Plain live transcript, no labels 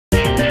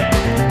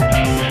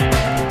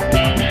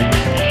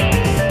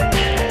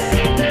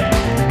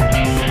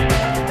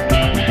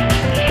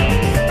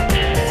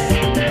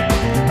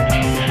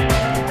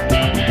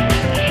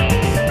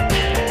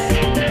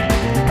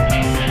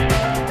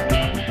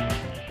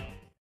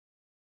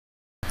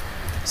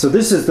So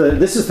this is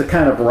the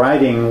kind of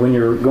writing when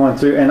you're going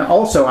through. And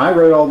also, I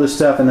wrote all this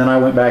stuff, and then I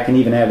went back and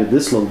even added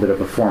this little bit of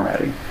a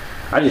formatting.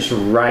 I just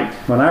write.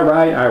 When I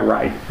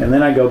write, and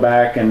then I go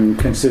back and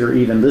consider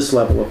even this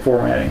level of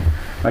formatting.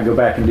 I go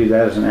back and do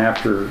that as an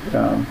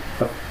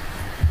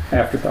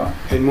afterthought.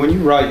 And when you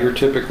write, you're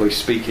typically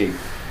speaking.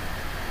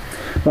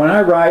 When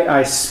I write,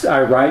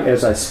 I write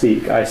as I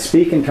speak. I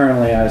speak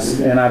internally,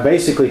 and I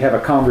basically have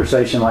a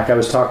conversation like I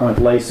was talking with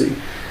Lacey.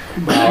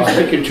 You're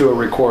speaking to a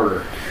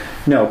recorder.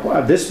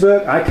 No, this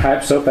book, I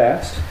type so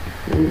fast.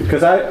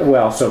 Because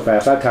so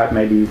fast. I type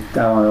maybe, I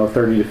don't know,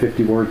 30 to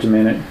 50 words a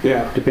minute.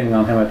 Yeah. Depending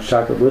on how much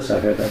chocolate bliss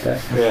I've had that day.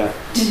 Yeah.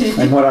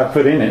 And what I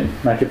put in it.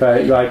 If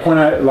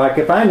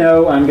I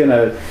know I'm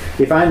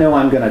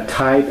gonna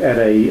type at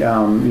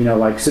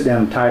a sit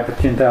down and type at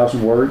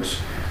 10,000 words,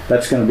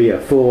 that's going to be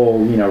a full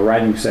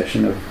writing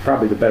session of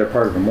probably the better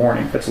part of the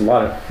morning. That's a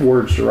lot of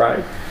words to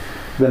write.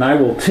 Then I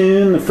will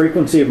tune the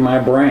frequency of my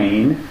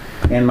brain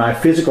and my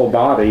physical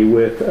body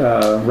with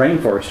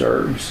rainforest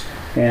herbs.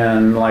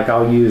 And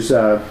I'll use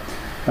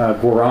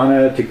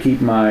guarana to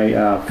keep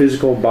my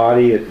physical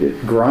body.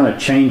 Guarana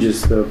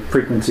changes the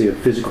frequency of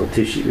physical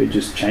tissue. It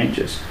just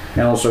changes.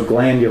 And also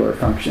glandular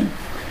function.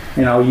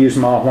 And I'll use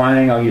ma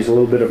huang. I'll use a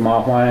little bit of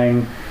ma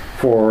huang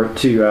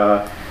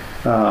to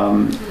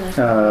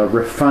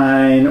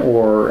refine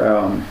or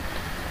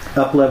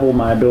up-level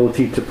my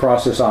ability to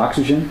process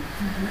oxygen.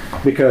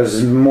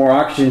 Because more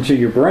oxygen to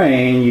your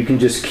brain, you can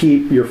just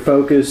keep your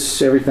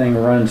focus. Everything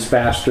runs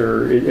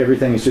faster.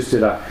 Everything is just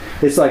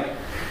it's like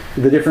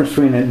the difference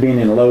between it being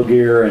in low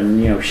gear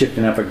and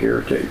shifting up a gear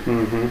or two.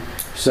 Mm-hmm.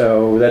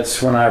 So that's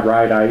when I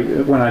write.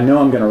 When I know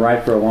I'm going to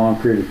write for a long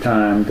period of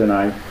time, then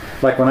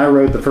when I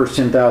wrote the first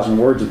 10,000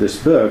 words of this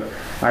book,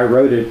 I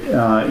wrote it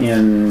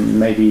in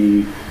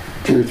maybe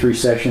 2 or 3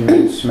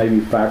 sessions, maybe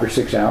 5 or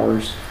 6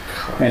 hours,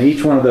 and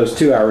each one of those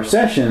 2-hour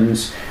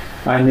sessions.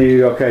 I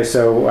knew, okay,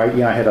 so I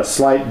had a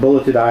slight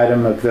bulleted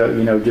item of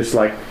the, just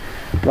like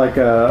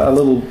a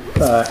little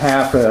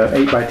half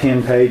 8 by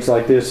 10 page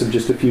like this of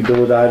just a few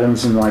bullet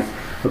items, and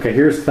okay,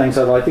 here's the things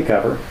I'd like to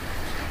cover.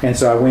 And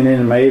so I went in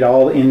and made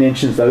all the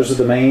indentions. Those are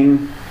the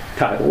main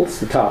titles,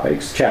 the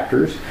topics,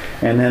 chapters.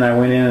 And then I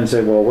went in and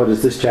said, well, what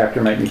does this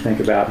chapter make me think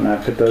about? And I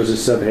put those as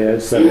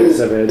subheads,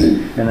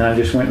 and then I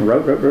just went and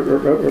wrote.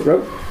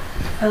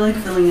 I like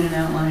filling in an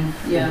outline.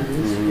 Yeah.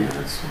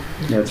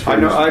 Mm-hmm. Yeah, I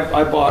know.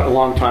 I bought a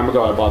long time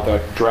ago. I bought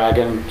that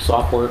Dragon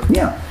software.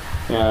 Yeah.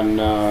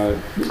 And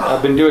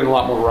I've been doing a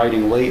lot more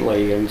writing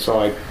lately, and so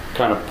I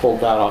kind of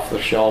pulled that off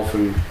the shelf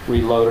and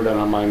reloaded it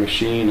on my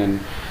machine. And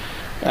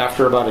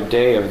after about a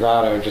day of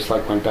that, I just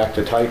went back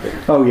to typing.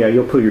 Oh yeah,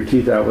 you'll pull your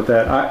teeth out with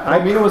that. I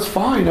mean, it was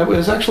fine. It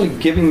was actually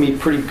giving me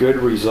pretty good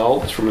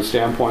results from a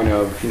standpoint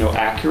of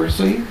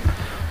accuracy,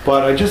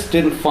 but I just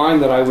didn't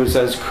find that I was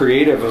as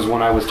creative as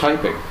when I was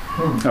typing.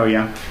 Oh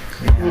yeah.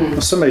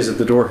 Well, somebody's at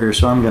the door here,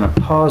 so I'm going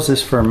to pause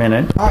this for a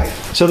minute. Hi.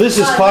 So this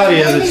is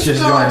Claudia that's just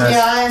joined us.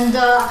 And,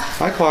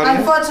 hi, Claudia.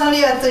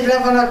 Unfortunately, at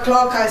 11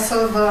 o'clock, I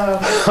saw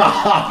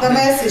the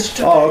message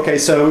today. Oh, okay.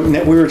 So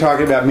we were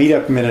talking about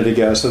Meetup a minute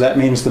ago, so that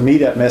means the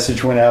Meetup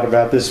message went out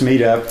about this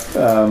Meetup.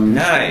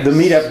 Nice. The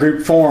Meetup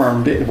group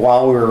formed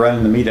while we were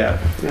running the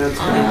Meetup. That's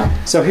cool.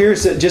 So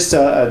here's just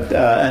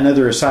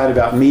another aside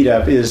about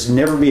Meetup is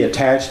never be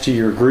attached to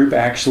your group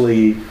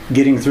actually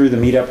getting through the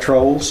Meetup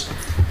trolls.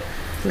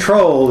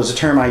 Troll is a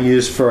term I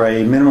use for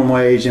a minimum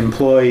wage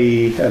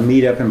employee, a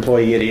Meetup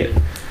employee idiot.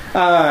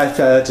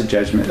 That's a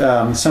judgment.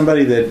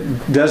 Somebody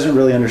that doesn't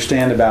really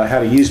understand about how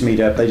to use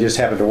Meetup, they just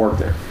happen to work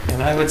there.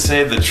 And I would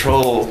say the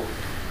troll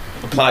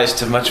applies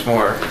to much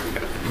more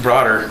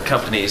broader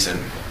companies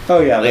and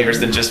layers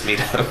than just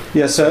Meetup.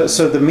 Yeah, so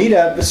the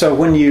Meetup, so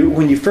when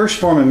you first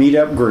form a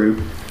Meetup group,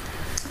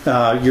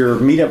 your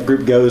Meetup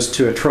group goes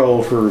to a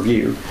troll for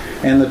review.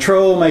 And the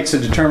troll makes a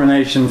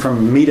determination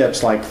from Meetup's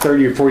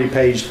 30 or 40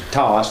 page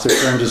toss, their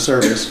terms of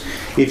service,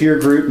 if your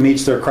group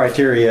meets their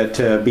criteria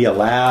to be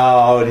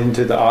allowed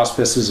into the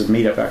auspices of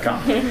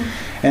Meetup.com.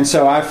 And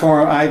so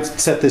I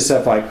set this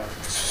up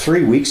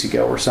 3 weeks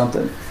ago or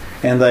something.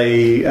 And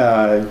they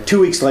 2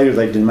 weeks later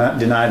they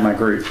denied my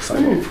group.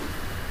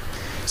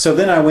 So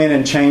then I went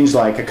and changed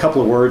a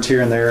couple of words here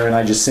and there, and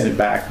I just sent it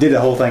back. Did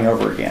the whole thing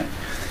over again.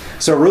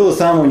 So rule of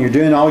thumb, when you're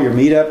doing all your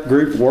Meetup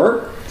group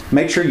work,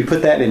 make sure you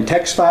put that in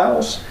text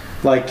files,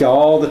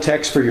 all the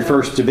text for your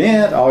first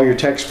event, all your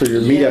text for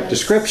your Meetup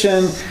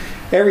description,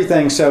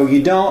 everything, so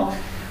you don't,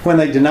 when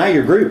they deny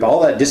your group, all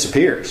that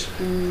disappears.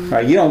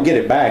 Right? You don't get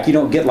it back. You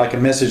don't get a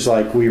message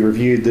we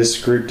reviewed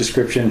this group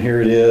description,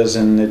 here it is,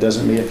 and it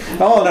doesn't meet it.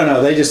 Oh,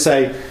 no, they just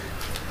say,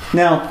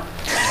 no.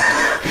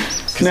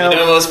 Because I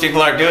know most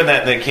people aren't doing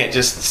that, they can't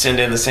just send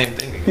in the same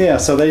thing again. Yeah,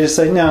 so they just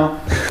say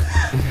no.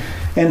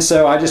 And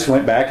so I just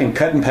went back and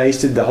cut and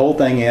pasted the whole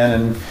thing in,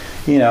 and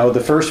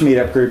the first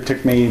Meetup group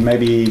took me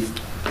maybe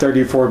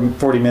 30 or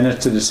 40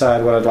 minutes to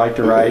decide what I'd like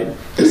to write.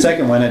 The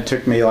second one, it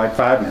took me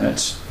 5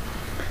 minutes.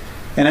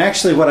 And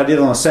actually what I did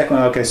on the second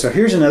one, okay, so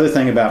here's another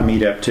thing about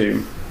Meetup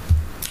too.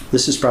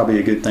 This is probably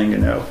a good thing to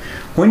know.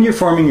 When you're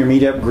forming your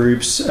Meetup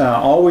groups,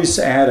 always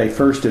add a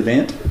first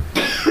event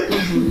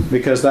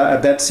because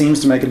that seems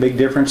to make a big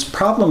difference.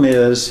 Problem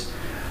is,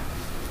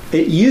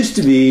 it used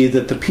to be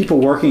that the people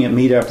working at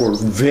Meetup were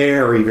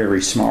very,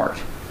 very smart.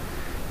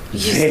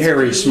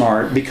 Very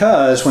smart.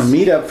 Because when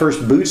Meetup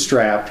first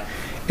bootstrapped,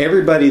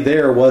 everybody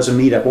there was a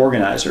Meetup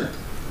organizer.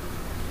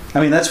 I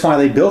mean, that's why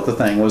they built the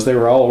thing, was they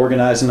were all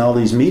organizing all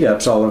these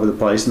meetups all over the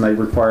place, and they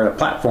required a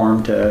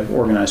platform to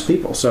organize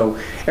people. So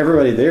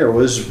everybody there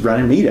was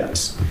running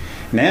meetups.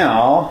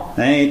 Now,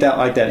 they ain't that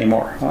like that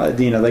anymore.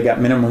 They got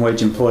minimum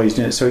wage employees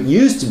in it. So it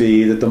used to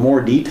be that the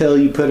more detail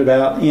you put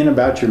about your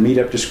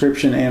meetup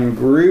description and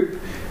group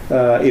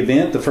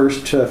event, the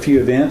first few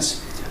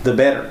events, the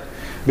better.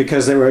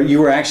 Because you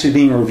were actually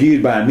being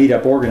reviewed by a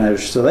meetup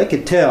organizer. So they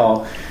could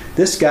tell,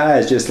 this guy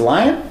is just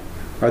lying,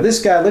 or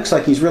this guy looks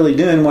like he's really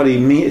doing what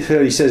he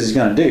says he's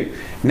going to do.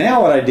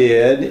 Now what I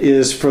did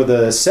is, for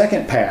the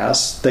second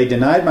pass, they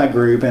denied my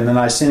group, and then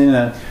I sent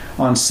in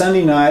on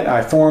Sunday night,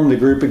 I formed the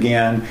group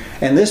again,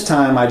 and this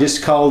time I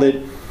just called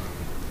it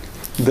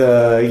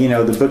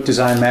the Book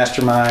Design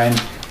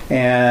Mastermind,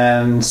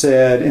 and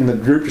said in the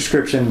group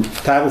description,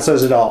 title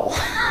says it all.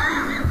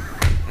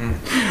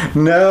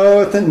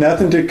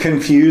 Nothing to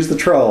confuse the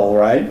troll,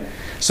 right?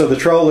 So the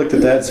troll looked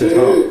at that and said,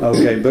 oh,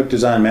 okay, Book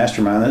Design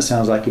Mastermind, that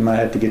sounds like you might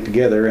have to get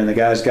together. And the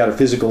guy's got a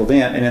physical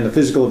event. And in the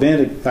physical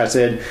event, I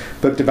said,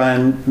 Book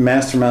Design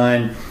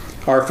Mastermind,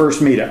 our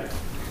first meetup,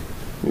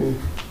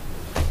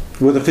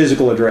 with a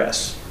physical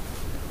address.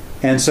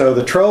 And so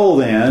the troll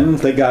then,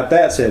 that got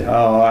that, said,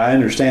 oh, I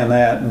understand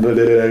that.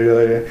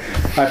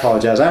 I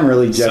apologize. I'm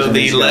really judging. So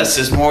the less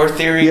is more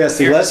theory? Yes,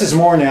 the less is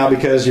more now,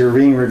 because you're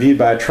being reviewed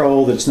by a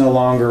troll that's no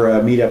longer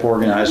a meetup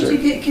organizer. Why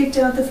did you get kicked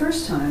out the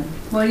first time?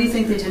 Why do you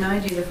think they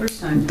denied you the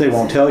first time? They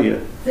won't tell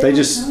you. They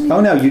just,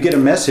 oh no, you get a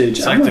message.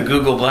 It's like the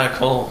Google black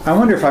hole. I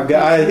wonder if I've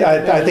got,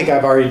 I think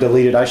I've already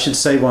deleted. I should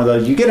save one of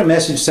those. You get a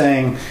message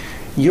saying,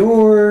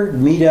 your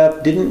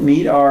meetup didn't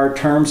meet our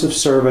terms of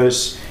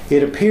service.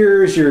 It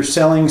appears you're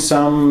selling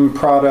some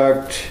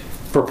product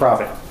for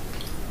profit,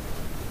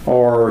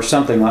 or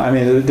something like. I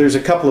mean, there's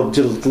a couple of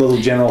little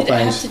general things.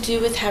 Did it have to do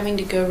with having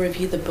to go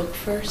review the book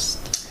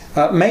first?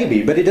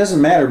 Maybe, but it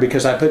doesn't matter,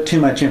 because I put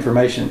too much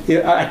information.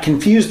 I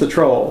confused the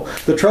troll.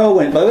 The troll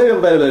went blah, blah,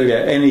 blah, blah,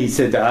 and he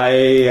said,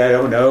 I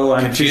don't know.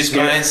 I'm Confused too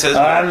scared. mind says,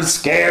 I'm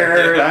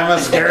scared. I'm a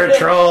scared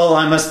troll.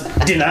 I must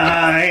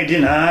deny.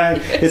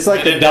 It's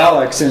like the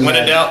Daleks in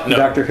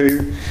Doctor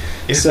Who.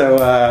 Yeah.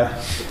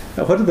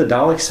 So, what did the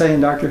Daleks say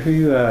in Doctor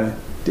Who?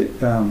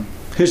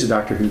 Who's a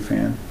Doctor Who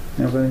fan?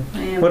 Nobody?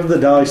 What did the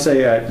Daleks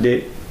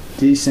say?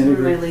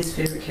 Disintegrate. My least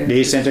favorite character.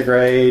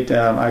 Disintegrate.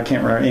 I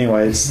can't remember.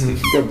 Anyway, it's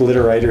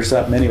obliterate or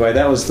something. Anyway,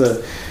 that was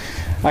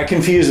I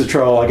confused the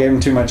troll. I gave him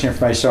too much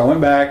information. So I went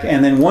back,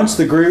 and then once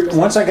I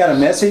got a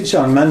message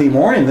on Monday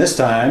morning this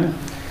time,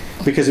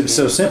 because it was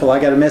so simple, I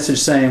got a message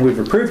saying, we've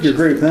approved your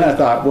group. And then I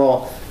thought,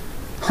 well,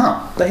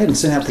 they hadn't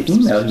sent out the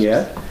email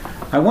yet.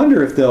 I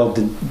wonder if they'll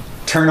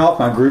turn off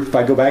my group if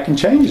I go back and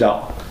change it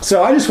all.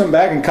 So I just went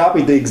back and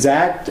copied the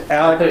exact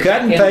cut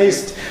and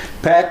paste,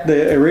 packed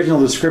the original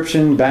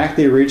description, back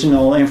the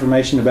original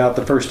information about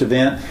the first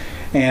event,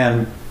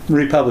 and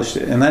republished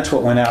it. And that's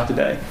what went out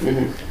today.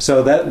 Mm-hmm.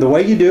 So the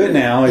way you do it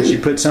now is you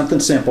put something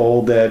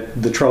simple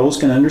that the trolls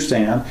can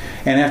understand,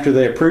 and after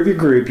they approve your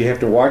group, you have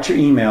to watch your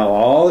email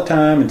all the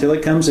time until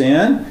it comes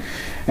in,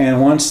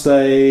 and once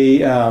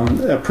they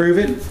approve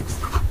it,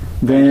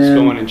 then just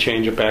go in and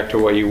change it back to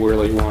what you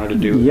really wanted to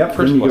do. Yep.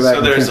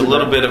 So there's a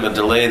little bit of a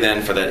delay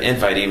then for that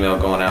invite email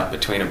going out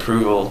between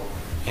approval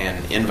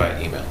and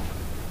invite email.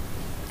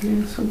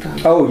 Yeah,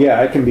 sometimes. Oh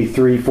yeah, it can be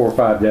 3, 4,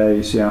 5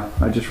 days. Yeah,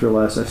 I just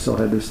realized I still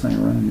had this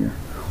thing running here.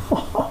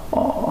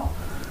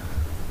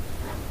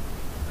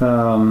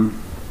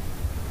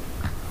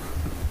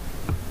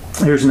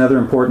 Here's another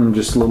important,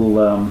 just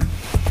little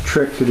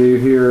trick to do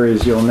here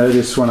is you'll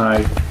notice when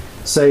I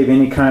save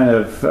any kind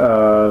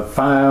of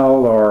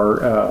file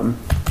or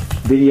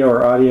video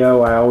or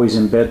audio, I always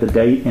embed the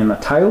date in the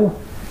title,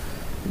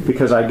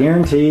 because I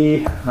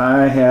guarantee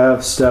I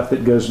have stuff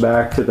that goes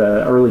back to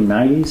the early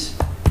 90s,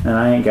 and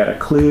I ain't got a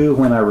clue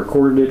when I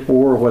recorded it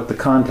or what the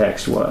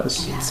context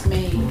was. It's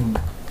May.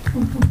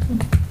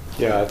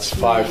 Yeah, it's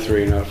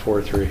 5-3, not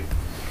 4-3.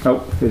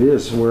 Oh, it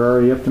is. We're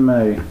already up to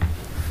May. You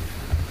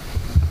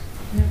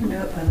never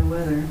know it by the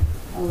weather,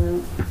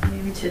 although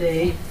maybe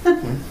today.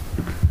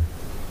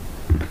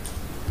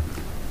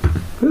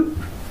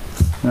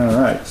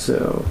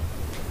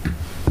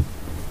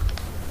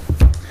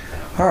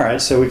 All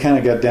right, so we kind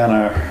of got down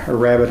a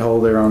rabbit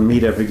hole there on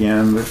Meetup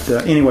again. But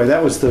anyway,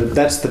 that's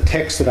the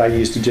text that I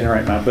use to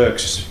generate my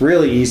books. It's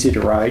really easy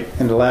to write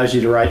and allows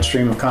you to write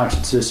stream of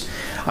consciousness.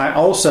 I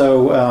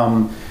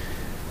also,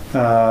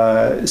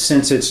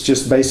 since it's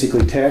just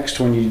basically text,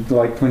 when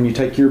you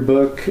take your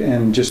book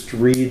and just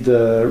read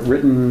the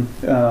written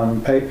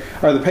page,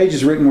 are the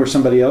pages written where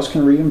somebody else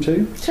can read them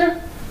too?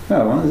 Sure.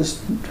 Oh, well,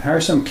 just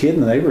hire some kid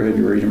in the neighborhood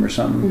to read them or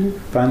something. Mm-hmm.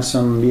 Find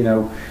some,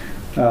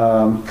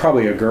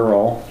 probably a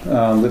girl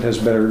that has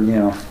better,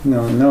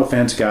 no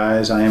offense,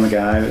 guys, I am a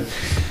guy.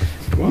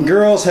 But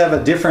girls have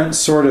a different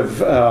sort of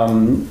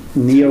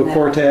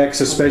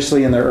neocortex,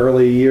 especially in their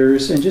early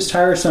years, and just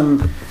hire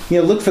some,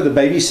 look for the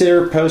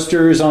babysitter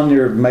posters on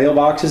your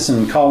mailboxes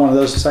and call one of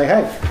those and say,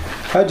 hey,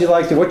 how'd you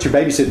like that? What's your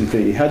babysitting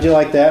fee? How'd you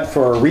like that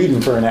for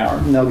reading for an hour?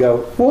 And they'll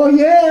go, well,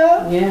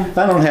 yeah.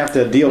 I don't have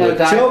to deal with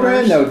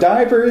children, no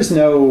diapers,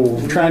 no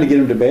trying to get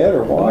them to bed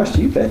or washed.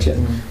 You betcha.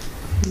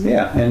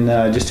 Yeah,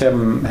 and just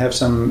have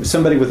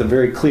somebody with a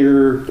very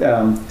clear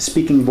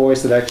speaking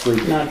voice that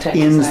actually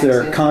ends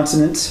their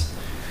consonants.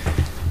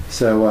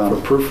 So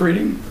for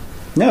proofreading?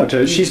 No,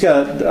 she's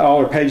got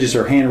all her pages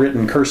are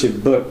handwritten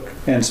cursive book,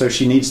 and so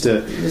she needs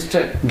to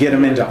get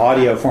them into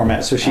audio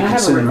format so she can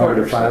send them over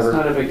to Fiverr. It's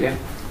not a big deal.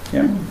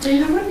 Yeah.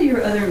 Dana, what are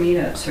your other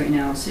meetups right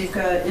now? So you've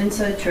got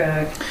Inside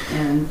Track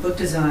and Book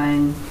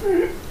Design.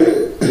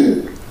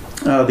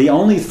 The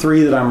only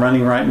 3 that I'm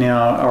running right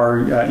now are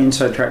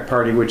Inside Track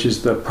Party, which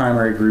is the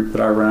primary group that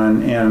I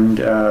run, and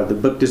the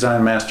Book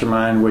Design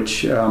Mastermind,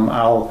 which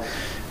I'll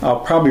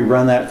probably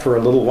run that for a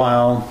little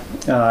while,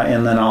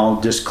 and then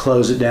I'll just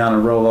close it down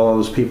and roll all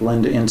those people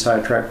into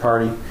Inside Track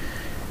Party.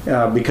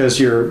 Because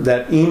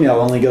that email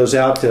only goes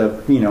out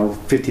to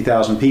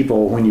 50,000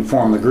 people when you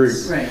form the group.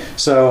 Right.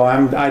 So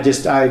I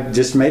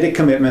just made a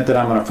commitment that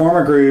I'm going to form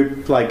a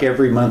group like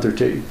every month or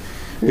 2,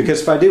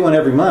 because if I do one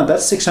every month,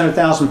 that's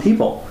 600,000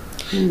 people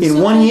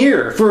in 1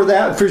 year for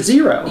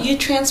 0. You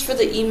transfer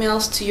the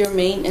emails to your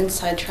main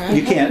Inside Track?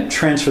 You can't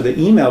transfer the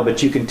email,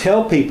 but you can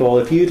tell people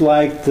if you'd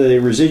like the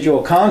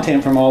residual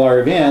content from all our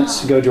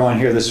events, go join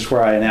here. This is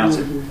where I announce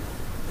it.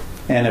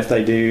 And if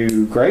they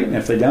do, great. And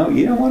if they don't,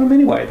 you don't want them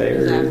anyway.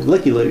 They're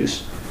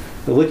licky-loos.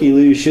 The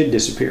licky-loos should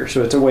disappear.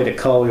 So it's a way to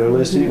cull your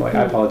list anyway.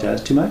 I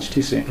apologize. Too much?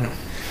 Too soon?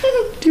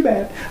 Too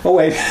bad. Oh,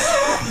 wait.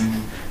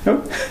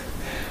 Nope.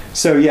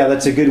 So, yeah,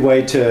 that's a good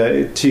way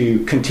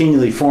to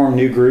continually form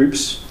new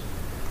groups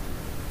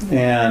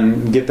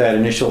and get that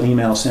initial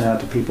email sent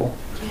out to people.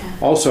 Yeah.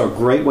 Also, a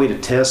great way to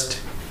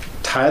test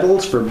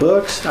titles for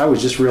books. I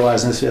was just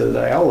realizing this the other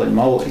day. Holy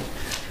moly.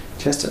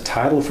 Just a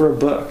title for a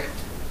book.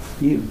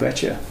 You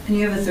betcha. And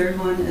you have a third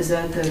one? Is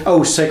that the...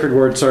 Oh, Sacred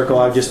Word Circle.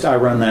 I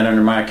run that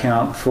under my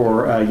account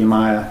for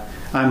Yamaya.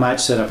 I might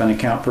set up an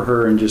account for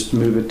her and just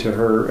move it to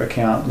her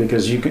account,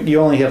 because you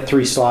only have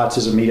 3 slots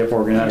as a meetup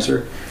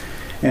organizer,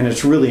 and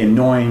it's really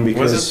annoying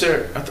because... I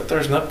thought there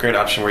was an upgrade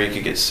option where you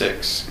could get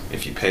 6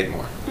 if you paid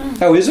more.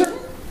 Oh, is there?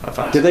 I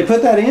thought Did they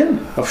put that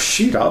in? Oh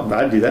shoot!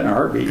 I'd do that in a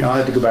heartbeat. I'll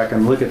have to go back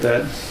and look at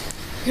that.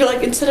 You're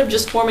like, instead of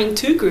just forming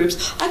 2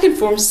 groups, I can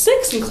form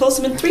 6 and close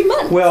them in 3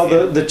 months.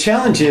 Well, the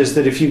challenge is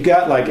that if you've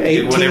got like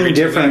 18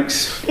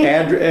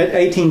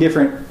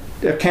 different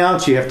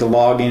accounts you have to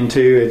log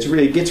into,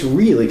 it gets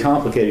really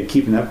complicated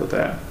keeping up with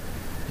that.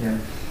 Yeah.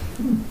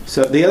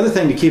 So the other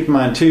thing to keep in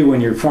mind too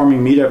when you're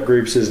forming meetup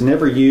groups is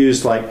never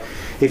use, like,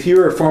 if you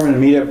are forming a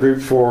meetup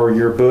group for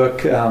your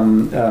book,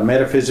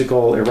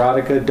 Metaphysical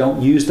Erotica,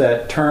 don't use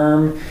that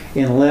term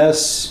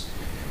unless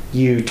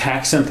you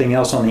tack something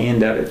else on the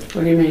end of it.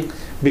 What do you mean?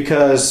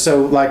 Because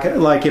like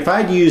if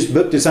I'd used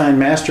Book Design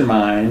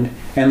Mastermind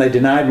and they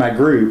denied my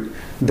group,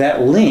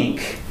 that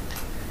link,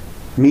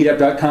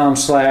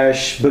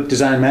 meetup.com/Book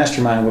Design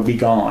Mastermind, would be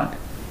gone,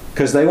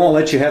 because they won't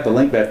let you have the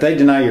link back. If they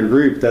deny your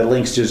group, that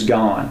link's just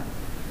gone.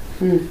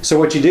 So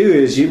what you do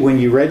is when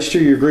you register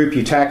your group,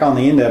 you tack on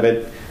the end of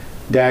it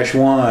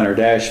 -1 or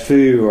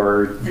 -foo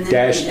or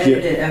dash. And then you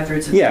edit it after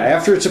it's approved. Yeah,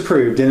 after it's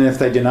approved, and if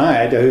they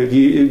deny it,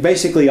 you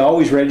basically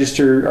always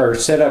register or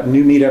set up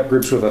new meetup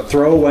groups with a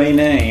throwaway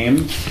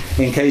name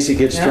in case it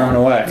gets thrown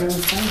away.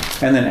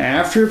 And then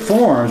after it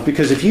forms,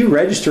 because if you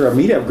register a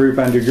meetup group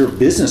under your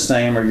business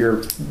name or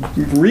your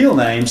real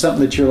name,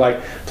 something that you're like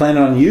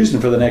planning on using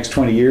for the next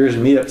 20 years,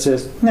 and Meetup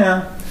says,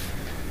 no,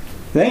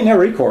 there ain't no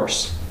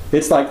recourse.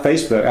 It's like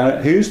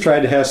Facebook. Who's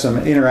tried to have some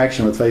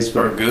interaction with Facebook?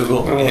 Or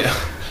Google. Yeah.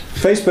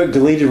 Facebook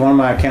deleted one of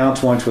my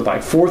accounts once with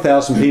like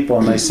 4,000 people,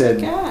 and they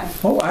said,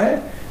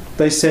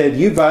 they said,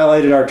 you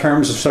violated our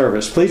terms of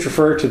service. Please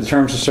refer to the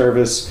terms of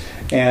service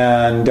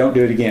and don't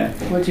do it again.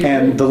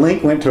 And the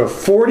link went to a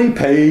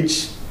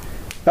 40-page.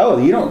 Oh,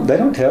 they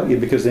don't tell you,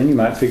 because then you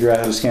might figure out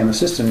how to scam the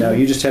system. No,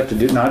 you just have to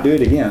not do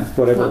it again,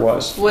 whatever it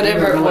was.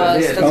 Whatever it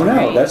was. Oh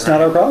no, that's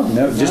not our problem.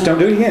 No, just don't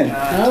do it again.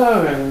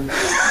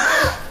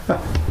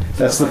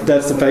 That's the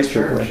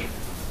Facebook way.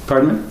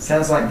 Pardon me?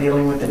 Sounds like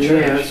dealing with the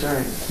church. Yeah, that's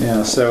right.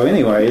 Yeah. So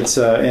anyway,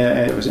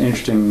 it was an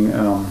interesting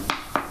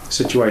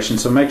situation.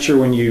 So make sure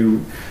when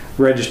you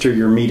register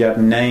your meetup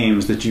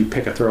names that you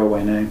pick a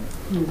throwaway name.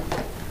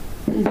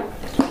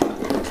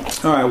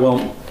 All right.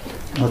 Well,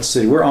 let's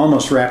see. We're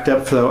almost wrapped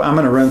up. So I'm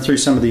going to run through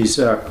some of these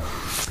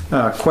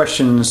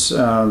questions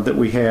that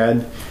we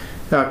had.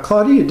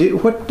 Claudia,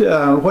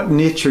 what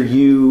niche are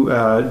you?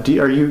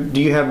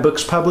 Do you have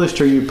books published?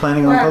 Are you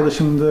planning on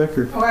publishing the book?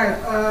 Or?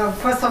 Well,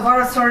 first of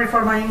all, sorry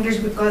for my English,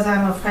 because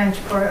I'm a French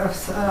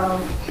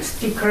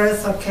speaker.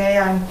 Okay,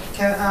 I'm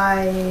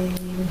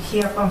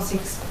here from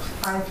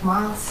 5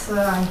 months.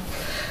 I'm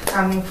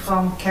coming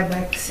from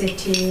Quebec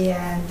City,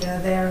 and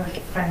they're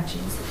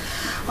Frenchies.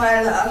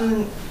 Well,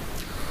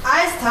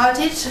 I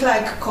started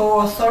like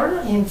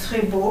co-author in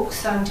 3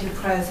 books until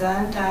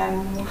present.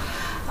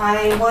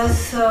 I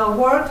was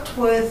worked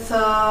with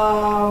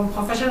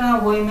professional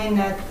women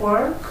at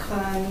work,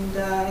 and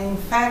in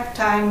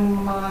fact,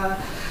 I'm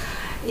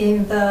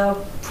in the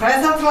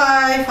present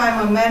life,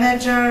 I'm a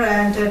manager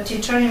and a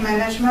teacher in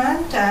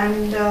management,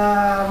 and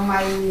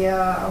my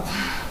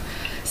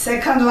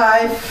second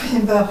life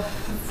in the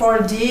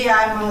 4D,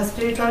 I'm a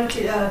spiritual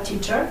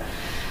teacher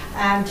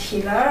and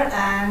healer.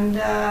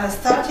 And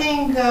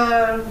starting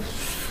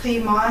 3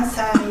 months,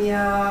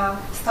 I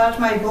start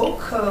my book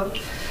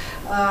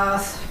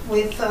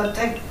with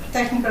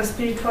technical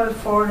spiritual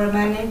for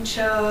manage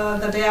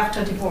the day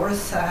after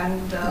divorce,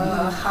 and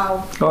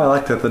how. Oh, I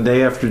like that. The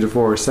day after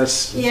divorce.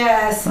 That's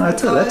yes.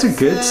 That's a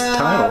good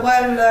title.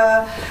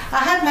 Well,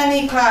 I had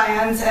many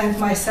clients and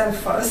myself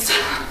first,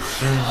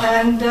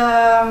 and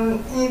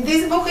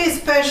this book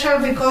is special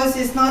because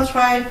it's not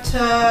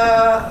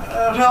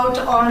wrote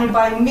only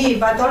by me,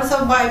 but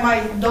also by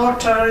my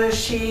daughter.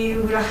 She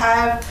will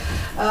have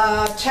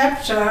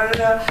chapter,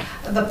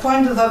 the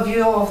point of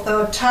view of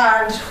the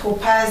child who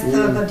passed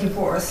the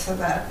divorce,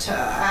 that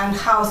and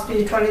how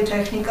spiritually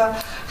technical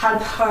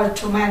helped her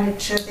to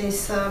manage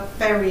this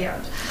period.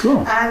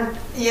 Cool. And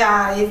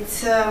yeah,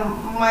 it's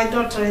my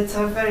daughter. It's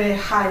a very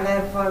high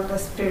level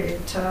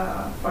spirit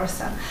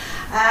person,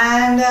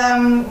 and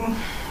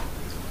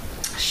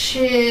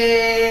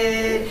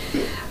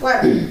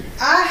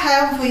I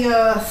have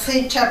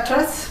 3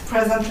 chapters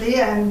presently,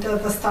 and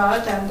the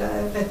start and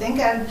everything.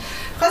 And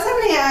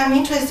presently, I'm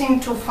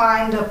interested to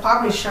find a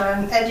publisher,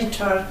 an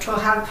editor to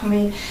help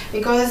me,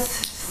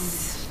 because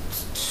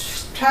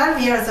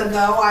 12 years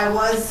ago I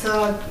was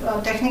a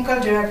technical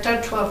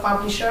director to a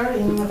publisher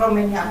in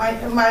Romania.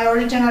 My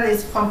original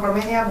is from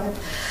Romania, but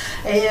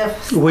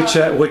which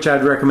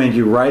I'd recommend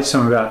you write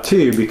some about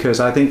too, because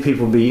I think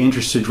people would be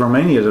interested.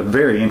 Romania is a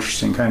very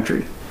interesting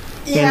country.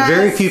 Yes, and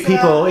very few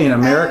people in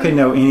America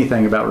know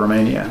anything about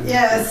Romania.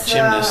 Yes,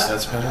 gymnasts,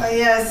 that's better.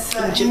 yes,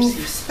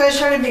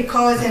 especially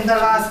because in the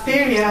last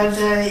period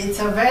it's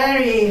a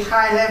very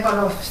high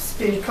level of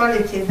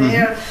spirituality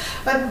there.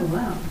 But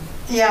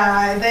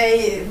yeah,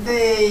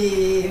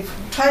 they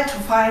try to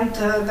find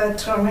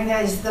that Romania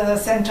is the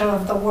center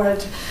of the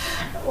world.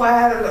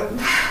 Well.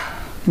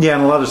 Yeah,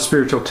 and a lot of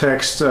spiritual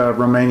texts,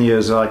 Romania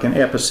is like an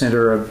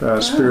epicenter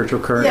of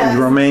spiritual current. Yes.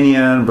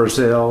 Romania and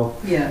Brazil.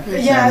 Yeah.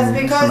 Yes,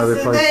 because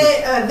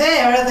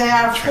they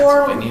are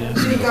 4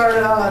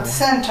 bigger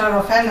center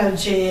of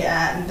energy,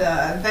 and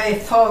they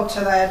thought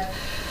that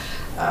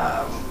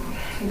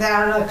they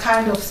are a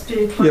kind of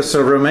spiritual. Yeah, so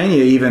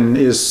Romania even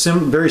is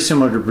very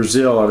similar to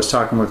Brazil. I was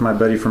talking with my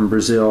buddy from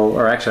Brazil,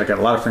 or actually I got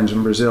a lot of friends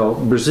in Brazil.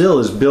 Brazil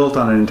is built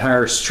on an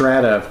entire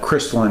strata of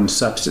crystalline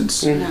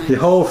substance. Nice. The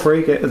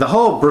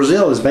whole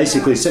Brazil is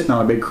basically sitting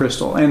on a big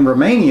crystal, and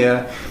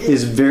Romania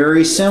is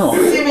very similar.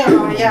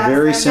 Similar, yes.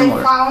 Very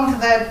similar. They found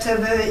that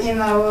in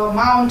the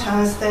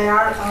mountains they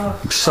are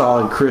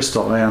solid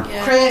crystal, yeah.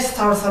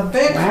 Crystals, a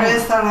big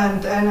crystal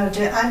and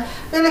energy. And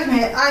believe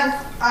me,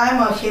 I'm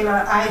a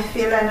healer. I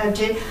feel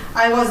energy.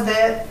 I was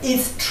there.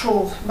 It's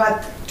true,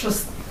 but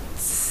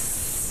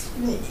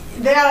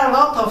there are a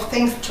lot of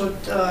things to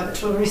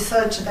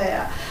research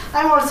there.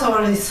 I'm also a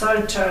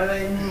researcher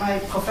in my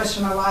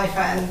professional life,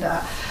 and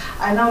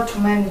I know to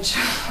manage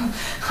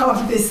all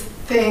these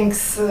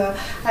things.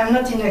 I'm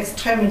not in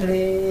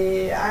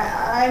extremely.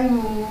 I'm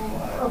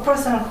a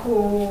person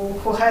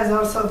who has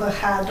also the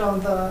head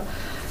on the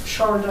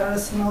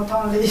shoulders, not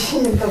only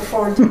in the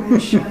 4th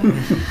dimension.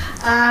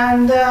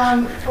 And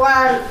I'm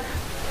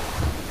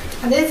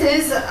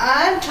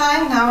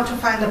trying now to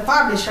find a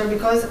publisher,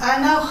 because I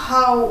know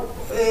how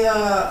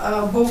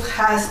a book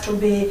has to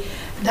be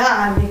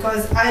done,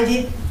 because I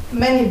did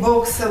many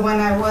books when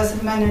I was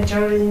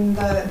manager in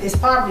this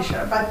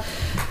publisher, but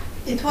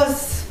it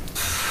was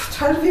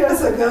 12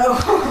 years ago.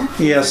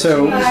 Yeah,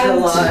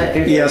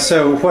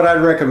 so what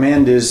I'd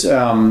recommend is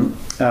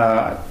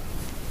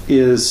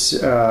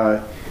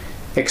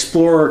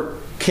explore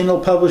Kindle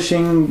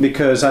publishing,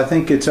 because I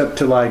think it's up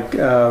to like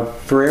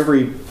for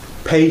every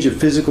page of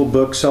physical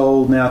book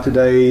sold now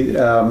today,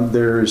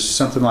 there's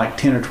something like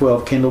 10 or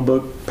 12 Kindle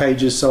book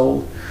pages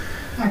sold.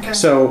 Okay.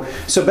 So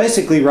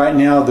basically right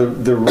now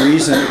the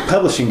reason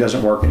publishing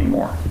doesn't work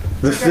anymore.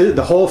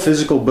 The whole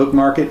physical book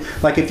market,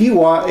 like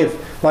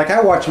like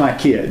I watch my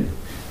kid.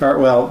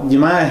 Well,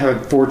 Yemaya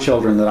had 4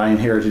 children that I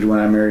inherited when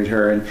I married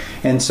her,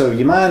 and so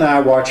Yemaya and I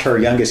watch her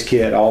youngest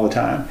kid all the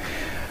time.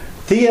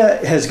 Thea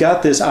has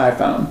got this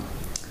iPhone.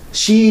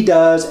 She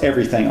does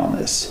everything on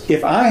this.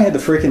 If I had to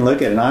freaking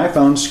look at an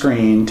iPhone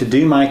screen to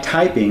do my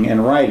typing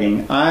and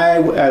writing, I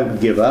would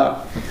give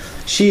up.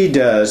 She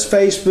does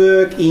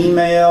Facebook,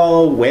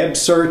 email, web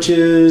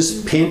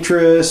searches,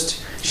 Pinterest.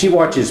 She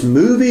watches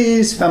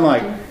movies. I'm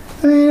like, ain't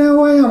no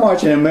way I'm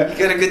watching them. You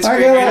got a good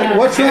screen.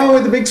 What's wrong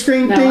with the big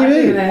screen no, TV? I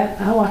do that.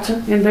 I watch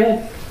them in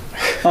bed.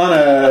 On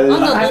the a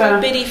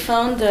little bitty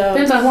phone, though.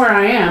 Depends on where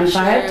I am. If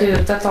I have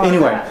to, that's all.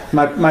 Anyway,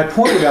 my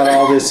point about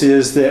all this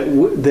is that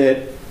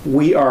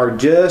we are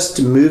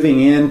just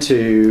moving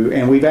into,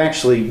 and we've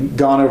actually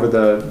gone over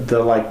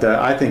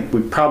I think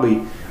we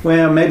probably,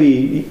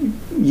 maybe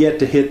yet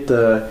to hit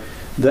the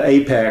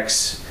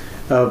apex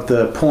of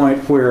the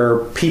point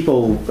where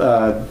people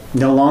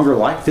no longer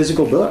like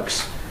physical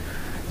books.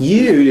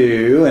 You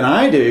do, and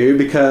I do,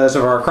 because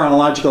of our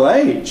chronological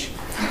age.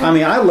 I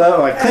mean, I love,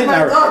 like Clint and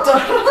I were,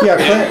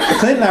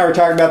 Clint and I were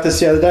talking about this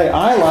the other day.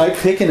 I like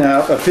picking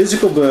up a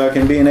physical book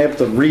and being able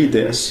to read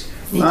this.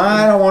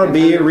 I don't want to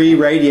be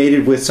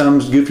re-radiated with some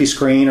goofy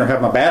screen or have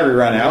my battery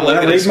run out when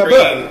I read my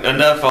book.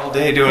 Enough all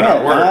day doing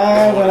our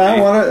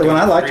work. When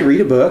I like to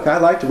read a book, I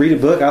like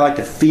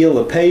to feel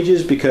the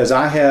pages, because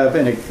I have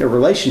a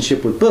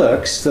relationship with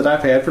books that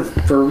I've had for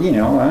I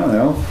don't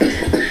know,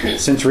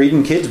 since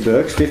reading kids'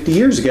 books 50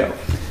 years ago.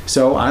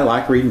 So I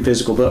like reading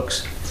physical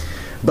books.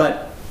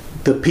 But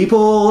the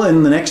people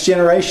in the next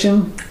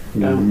generation,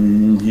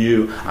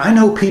 I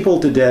know people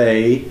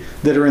today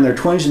that are in their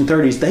 20s and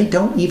 30s, they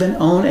don't even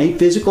own a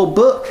physical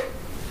book.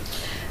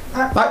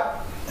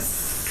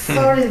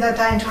 Sorry that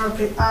I interrupt.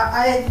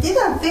 I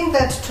didn't think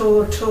that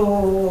to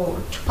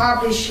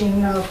publish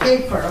in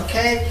paper,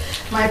 okay?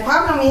 My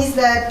problem is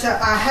that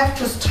I have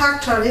to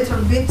structure a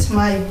little bit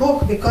my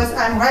book, because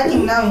I'm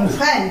writing now in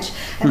French,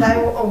 and I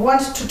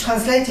want to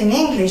translate in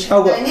English.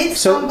 And I need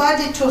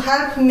somebody to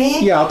help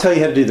me. Yeah, I'll tell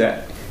you how to do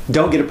that.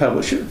 Don't get a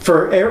publisher.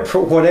 For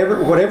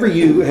whatever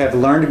you have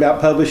learned about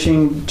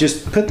publishing,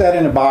 just put that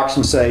in a box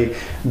and say,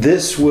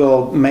 this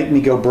will make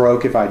me go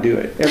broke if I do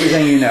it.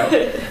 Everything you know.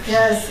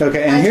 Yes.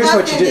 Okay, and here's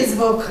what you do. This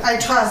book. I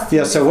trust.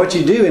 Yeah, so what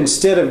you do,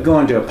 instead of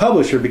going to a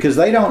publisher, because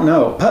they don't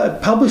know.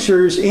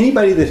 Publishers,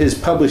 anybody that has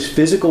published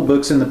physical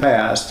books in the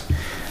past,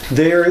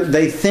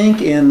 they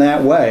think in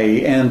that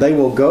way, and they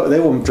will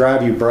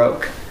drive you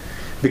broke,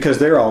 because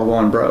they're all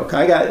going broke.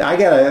 I got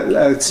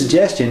a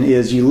suggestion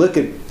is you look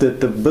at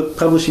the book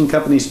publishing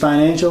company's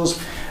financials.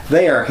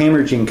 They are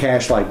hemorrhaging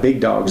cash like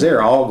big dogs.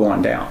 They're all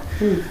going down.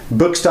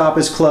 Bookstop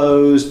is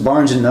closed.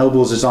 Barnes and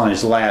Nobles is on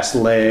its last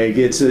leg.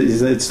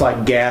 It's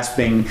like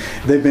gasping.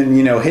 They've been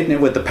hitting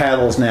it with the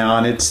paddles now,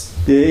 and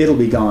it'll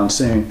be gone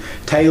soon.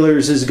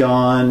 Taylor's is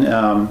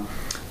gone.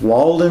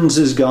 Walden's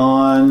is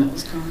gone.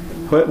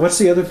 What's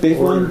the other big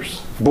one?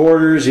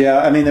 Borders, yeah.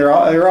 I mean, they're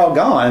all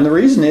gone. And the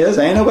reason is,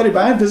 ain't nobody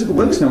buying physical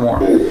books no more.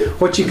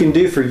 What you can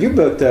do for your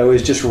book, though,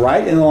 is just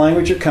write in the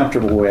language you're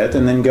comfortable with,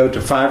 and then go to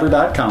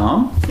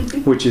Fiverr.com,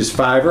 which is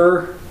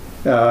Fiverr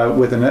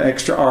with an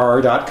extra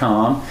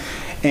R.com,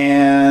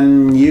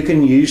 and you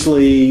can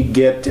usually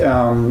get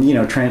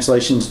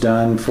translations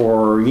done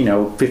for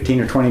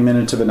 15 or 20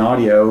 minutes of an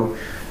audio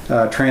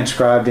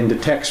transcribed into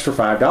text for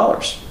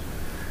 $5.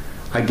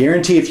 I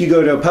guarantee if you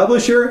go to a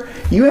publisher,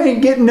 you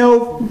ain't getting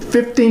no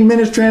 15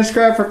 minutes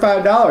transcribed for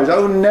 $5.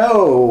 Oh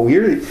no!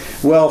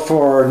 Well,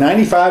 for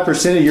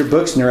 95% of your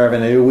books and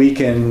revenue,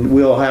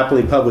 we'll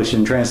happily publish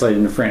and translate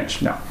into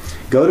French. No,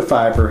 go to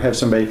Fiverr, have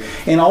somebody,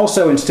 and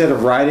also instead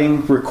of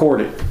writing,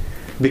 record it,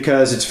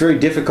 because it's very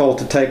difficult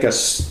to take a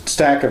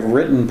stack of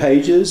written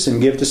pages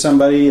and give to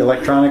somebody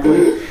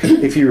electronically.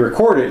 If you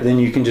record it, then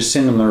you can just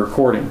send them the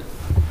recording.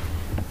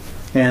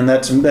 And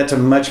that's a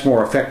much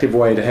more effective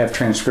way to have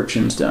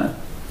transcriptions done.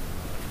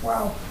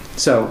 Wow.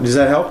 So, does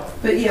that help?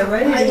 But yeah,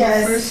 write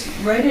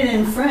it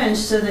in French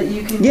so that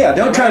you can. Yeah,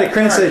 don't try to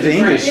translate it to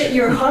English. Get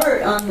your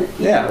heart on the.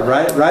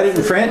 Write it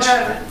in French.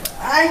 Well,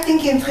 I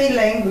think in three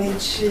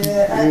languages.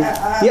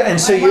 And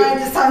so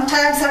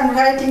sometimes I'm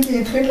writing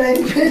in three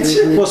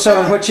languages. Well,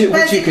 so what you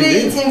can do.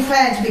 It's in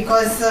French,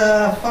 because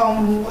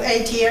from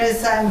 8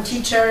 years I'm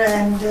teacher,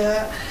 and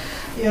the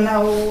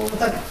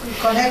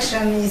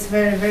connection is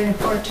very, very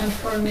important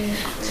for me.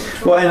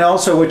 Well, and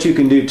also what you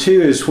can do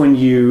too is when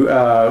you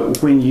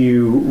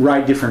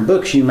write different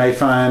books, you may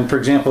find, for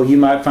example,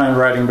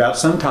 writing about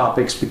some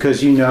topics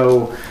because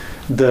your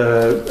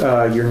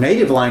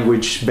native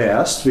language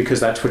best, because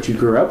that's what you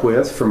grew up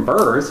with from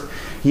birth.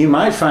 You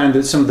might find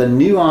that some of the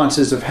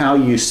nuances of how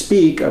you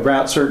speak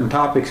about certain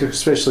topics,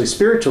 especially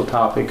spiritual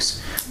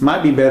topics,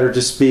 might be better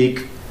to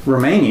speak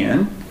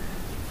Romanian,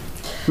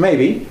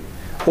 maybe.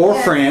 Or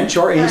French,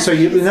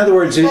 in other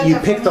words, you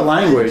pick the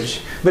language.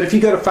 But if you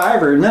go to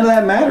Fiverr, none of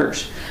that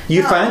matters.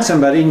 You find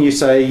somebody and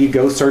you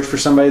go search for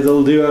somebody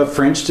that'll do a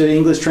French to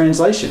English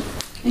translation.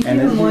 And give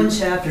them one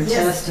chapter,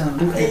 test them.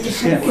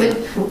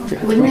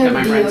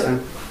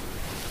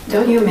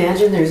 Don't you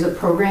imagine there's a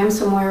program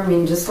somewhere? I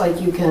mean, just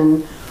like you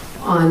can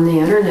on the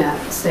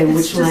internet say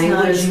which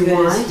language you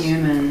want.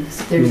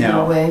 There's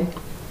no way.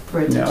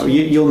 No,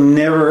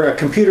 a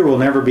computer will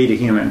never beat a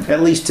human,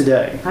 at least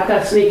today. I've got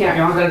to sneak out.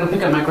 I'm going to go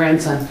pick up my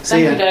grandson.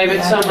 Thank you,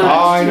 David, so much.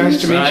 Hi,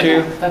 nice to meet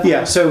you.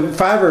 Yeah, so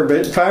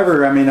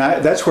Fiverr, I mean,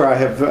 that's where I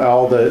have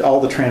all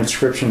the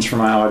transcriptions for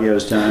my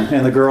audios done.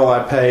 And the girl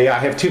I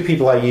have two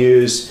people I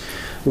use.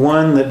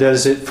 One that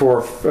does it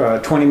for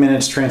 20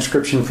 minutes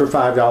transcription for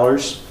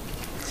 $5.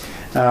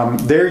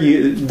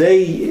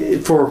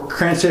 For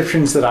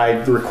transcriptions that I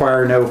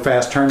require no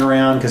fast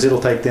turnaround, because it'll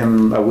take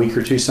them a week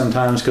or two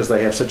sometimes because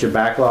they have such a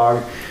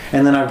backlog.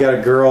 And then I've got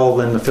a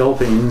girl in the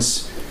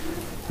Philippines,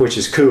 which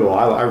is cool.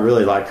 I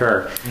really like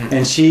her.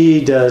 And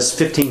she does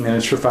 15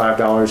 minutes for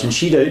 $5, and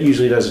she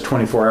usually does a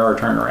 24-hour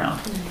turnaround,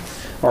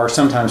 or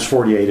sometimes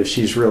 48 if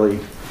she's really...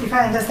 If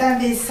I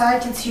understand this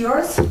site, it's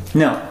yours?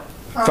 No.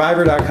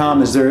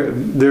 Fiverr.com is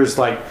there's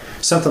like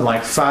something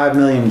like 5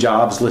 million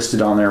jobs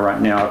listed on there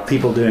right now,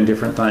 people doing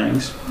different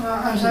things.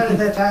 I'm sorry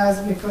that I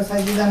asked because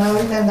I didn't know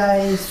it, and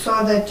I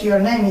saw that your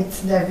name is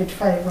David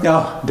Fiverr.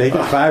 Oh,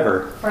 David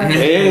Fiverr.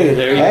 Hey,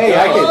 there you go. Hey,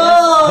 I could.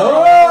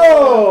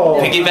 Oh!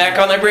 Piggyback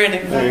on their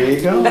branding. There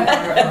you go.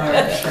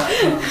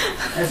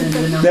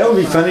 That would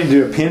be funny to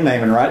do a pen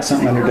name and write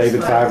something under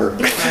David Fiverr.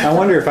 I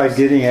wonder if I'd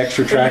get any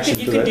extra traction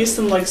You for could that. do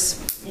some like,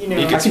 you know.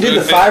 You I could could do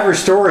the spoof it. Fiverr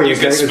story You as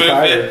could David spoof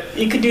Fiverr. it.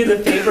 You could do the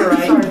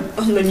favorite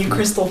on the new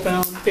crystal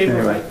found favorite.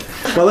 Anyway,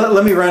 well,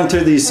 let me run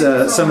through these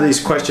some of these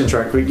questions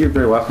right quick. You're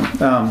very welcome.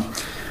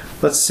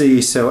 Let's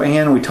see. So,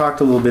 Anne, we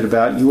talked a little bit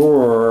about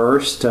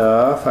your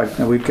stuff.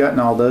 We've gotten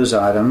all those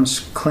items.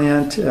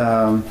 Clint,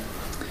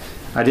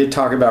 I did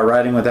talk about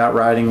writing without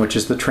writing, which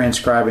is the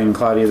transcribing,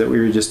 Claudia, that we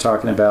were just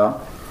talking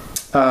about.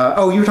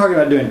 You were talking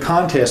about doing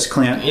contests,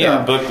 Clint.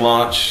 Yeah, book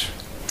launch.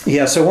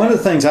 Yeah, so one of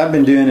the things I've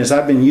been doing is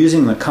I've been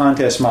using the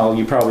contest model,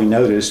 you probably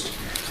noticed.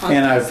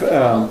 And I've,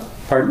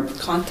 pardon?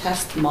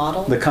 Contest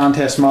model? The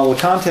contest model. The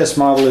contest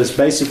model is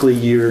basically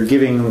you're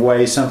giving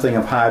away something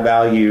of high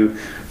value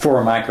for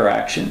a micro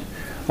action.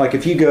 Like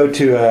if you go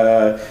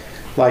to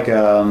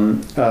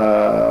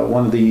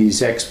one of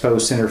these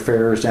expo center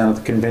fairs down at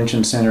the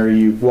convention center,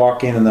 you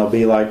walk in and they'll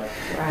be like,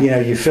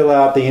 you fill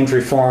out the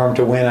entry form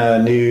to win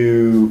a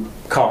new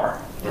car.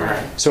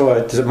 Right. So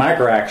it's a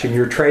micro action.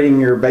 You're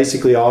trading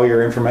basically all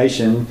your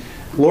information.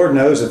 Lord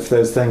knows if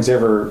those things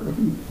ever,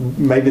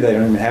 maybe they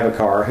don't even have a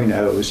car, who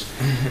knows.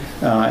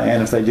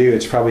 And if they do,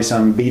 it's probably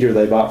some beater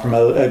they bought from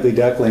Ugly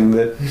Duckling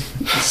that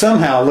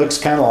somehow looks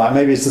kind of like,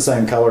 maybe it's the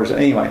same colors.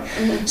 Anyway,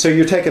 so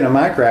you're taking a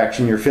micro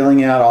action, you're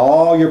filling out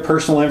all your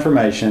personal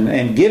information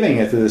and giving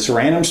it to this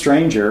random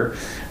stranger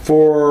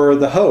for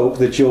the hope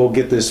that you'll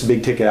get this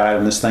big ticket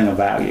item, this thing of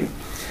value.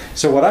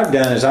 So what I've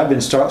done is I've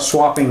been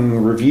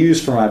swapping reviews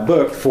for my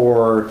book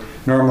for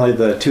normally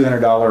the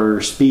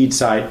 $200 speed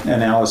site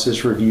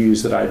analysis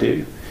reviews that I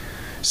do.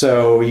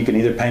 So you can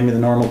either pay me the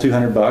normal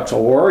 $200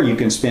 or you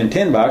can spend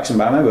 $10 and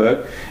buy my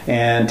book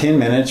and 10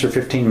 minutes or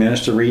 15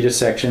 minutes to read a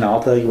section.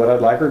 I'll tell you what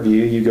I'd like to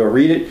review. You go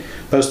read it,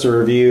 post a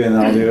review, and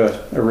then I'll do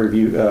a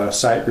review,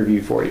 site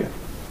review for you.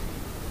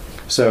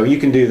 So you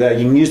can do that.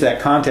 You can use that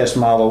contest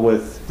model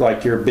with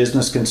like your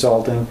business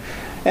consulting.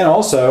 And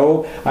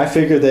also, I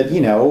figure that,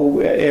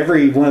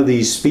 every one of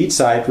these speed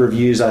site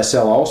reviews I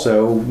sell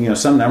also,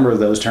 some number of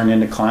those turn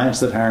into clients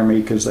that hire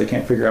me because they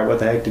can't figure out what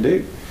the heck to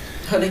do.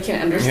 Oh, they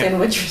can't understand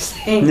what you're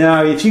saying.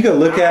 No, if you go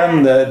look at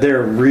them,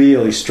 they're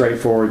really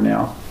straightforward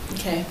now.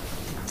 Okay.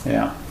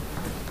 Yeah.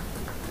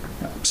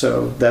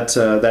 So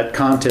that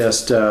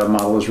contest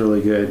model is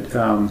really good.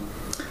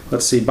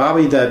 Let's see,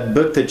 Bobby, that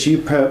book that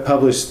you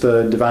published,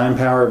 The Divine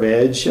Power of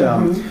Edge,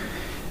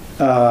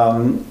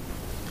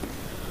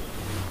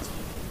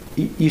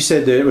 you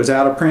said that it was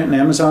out of print in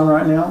Amazon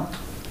right now?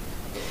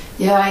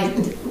 Yeah,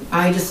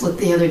 I just looked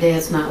the other day.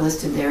 It's not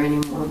listed there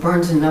anymore.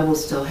 Barnes & Noble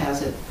still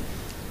has it.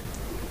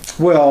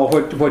 Well,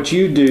 what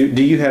you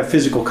do you have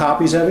physical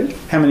copies of it?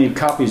 How many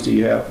copies do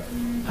you have?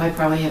 I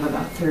probably have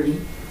about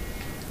 30.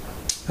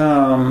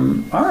 All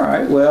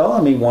right, well,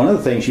 one of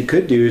the things you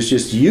could do is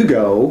just you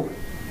go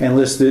and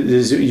list it.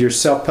 Is it you're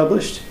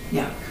self-published?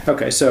 Yeah.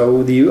 Okay,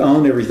 so you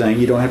own everything.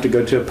 You don't have to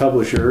go to a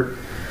publisher.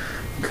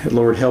 Good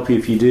Lord help you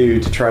if you do,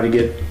 to try to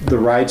get the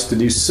rights to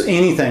do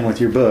anything with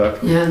your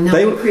book. Yeah, no,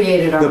 we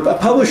created our The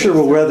publisher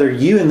will rather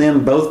you and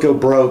them both go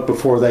broke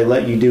before they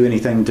let you do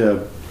anything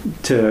to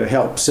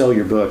help sell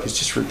your book. It's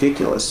just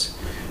ridiculous.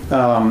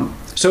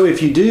 So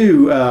if you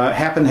do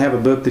happen to have a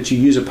book that you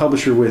use a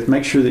publisher with,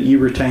 make sure that you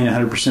retain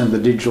 100% of the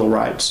digital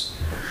rights.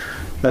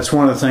 That's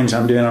one of the things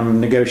I'm doing. I'm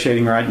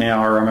negotiating right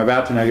now, or I'm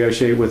about to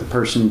negotiate with a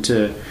person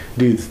to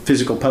do the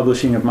physical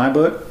publishing of my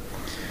book.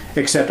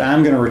 Except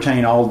I'm going to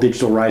retain all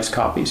digital rights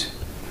copies,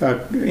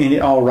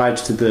 all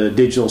rights to the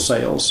digital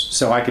sales.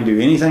 So I can do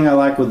anything I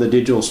like with the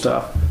digital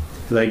stuff.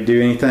 If they do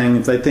anything,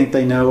 if they think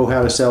they know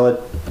how to sell it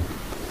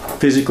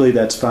physically,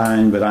 that's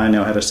fine, but I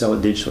know how to sell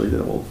it digitally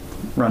that will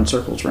run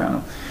circles around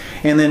them.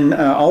 And then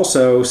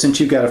also, since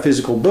you've got a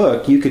physical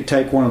book, you could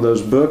take one of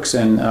those books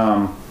and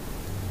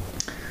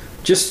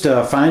just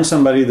find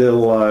somebody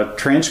that'll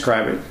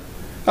transcribe it.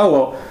 Oh,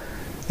 well.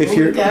 Do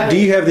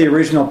you have the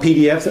original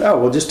PDF? Oh,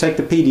 well, just take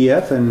the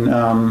PDF and,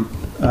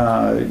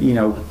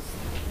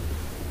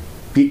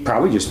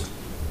 probably just,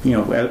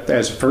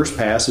 as a first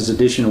pass, as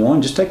edition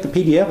 1, just take the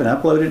PDF and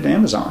upload it to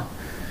Amazon.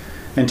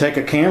 And take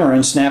a camera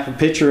and snap a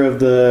picture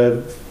of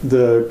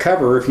the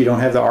cover if you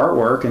don't have the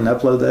artwork and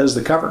upload that as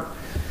the cover.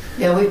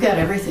 Yeah, we've got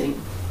everything.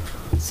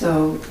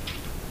 So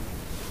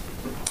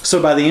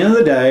by the end of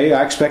the day,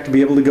 I expect to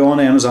be able to go on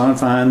Amazon and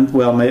find,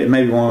 well,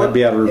 maybe it won't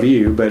be out of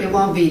review, but it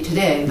won't be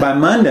today. By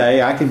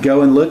Monday, I could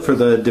go and look for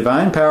The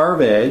Divine Power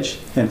of Edge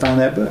and find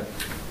that book.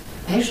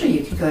 Actually,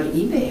 you could go to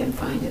eBay and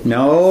find it.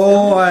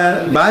 No,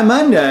 by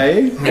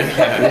Monday,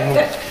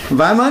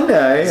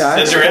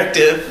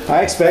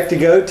 I expect to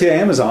go to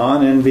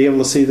Amazon and be able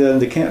to see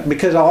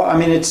because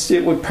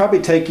it would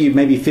probably take you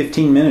maybe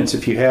 15 minutes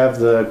if you have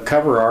the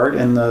cover art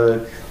and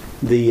the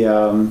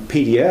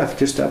PDF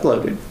just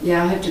uploaded.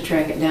 Yeah, I'll have to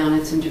track it down.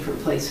 It's in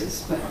different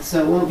places,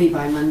 so it won't be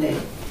by Monday.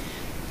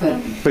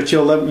 But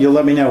you'll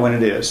let me know when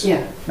it is.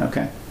 Yeah.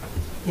 Okay.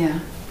 Yeah.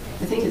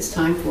 I think it's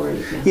time for it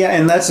again. Yeah,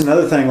 and that's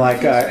another thing.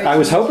 Like I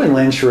was hoping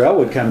Lynn Sherrill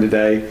would come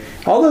today.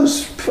 All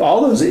those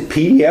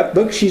PDF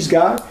books she's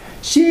got,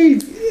 she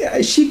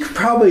could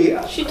probably.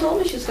 She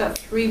told me she's got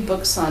 3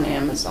 books on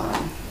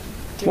Amazon.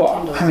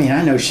 Well, I mean,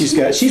 I know she's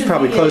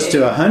probably close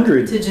to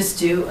 100 to just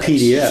do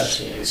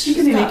PDFs. She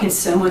could be making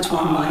so much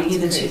more money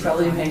than she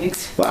probably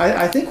makes. Well,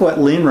 I think what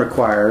Lynn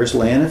requires,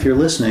 Lynn, if you're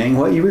listening,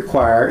 what you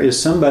require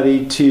is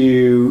somebody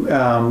to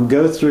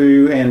go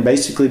through and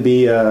basically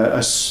be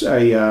a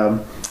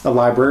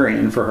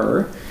librarian for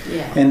her,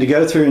 and to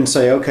go through and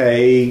say,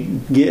 okay,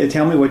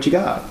 tell me what you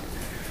got.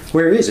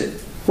 Where is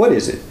it? What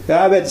is it?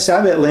 I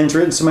bet Lynn's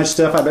written so much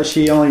stuff. I bet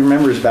she only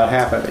remembers about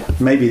half of it,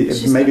 maybe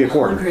a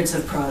quarter. Hundreds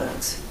of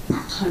products.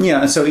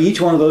 Yeah, and so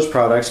each one of those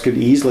products could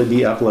easily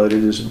be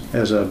uploaded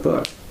as a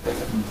book.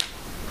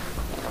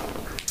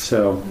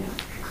 So,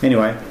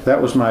 anyway,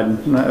 that was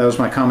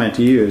my comment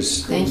to you.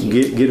 Is Thank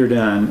you. Get her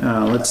done.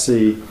 Let's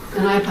see.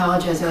 And I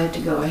apologize. I have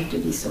to go. I have to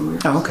be somewhere.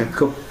 Oh, okay,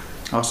 cool,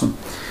 awesome.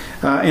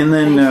 And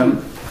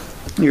then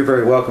you're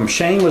very welcome.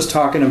 Shane was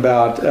talking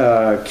about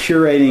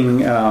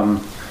curating.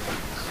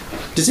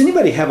 Does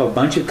anybody have a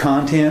bunch of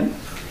content?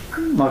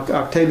 Like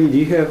Octavia, do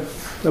you have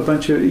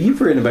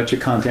you've written a bunch of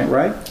content,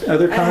 right?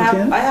 Other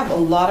content? I have a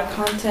lot of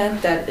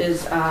content that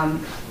is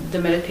the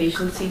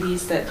meditation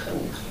CDs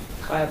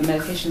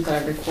meditations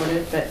that I've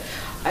recorded, but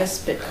I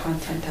spit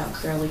content out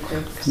fairly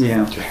quick.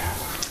 Yeah.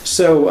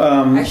 So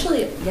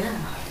actually, yeah.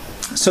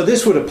 So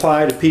this would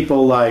apply to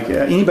people like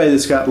anybody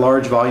that's got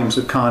large volumes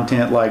of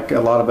content, like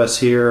a lot of us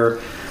here.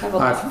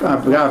 I've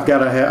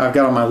got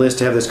on my list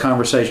to have this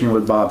conversation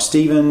with Bob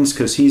Stevens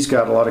because he's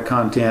got a lot of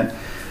content.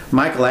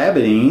 Michael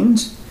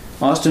Abedine's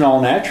Austin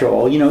All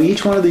Natural.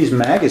 Each one of these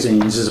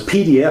magazines is a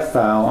PDF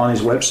file on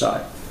his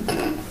website.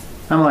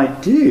 I'm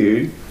like,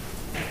 dude,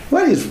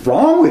 what is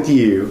wrong with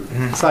you?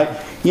 It's like,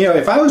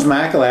 if I was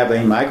Michael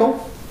Abedine,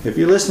 Michael, if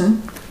you're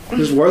listening, this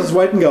is worth its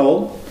weight in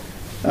gold.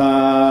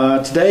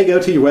 Today,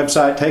 go to your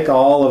website, take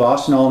all of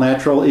Austin All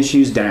Natural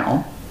issues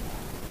down,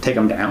 take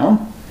them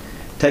down,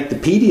 take the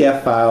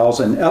PDF files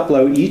and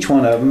upload each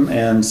one of them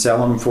and sell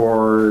them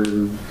for,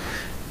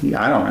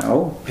 I don't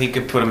know. He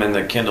could put them in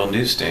the Kindle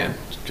newsstand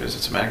because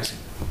it's a magazine.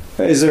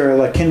 Is there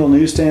a Kindle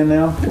newsstand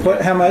now?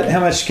 How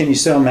much can you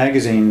sell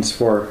magazines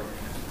for?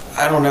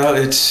 I don't know.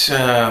 It's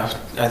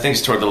I think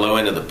it's toward the low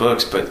end of the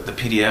books, but the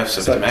PDFs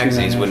of the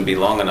magazines wouldn't be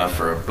long enough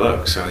for a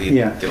book, so he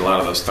did a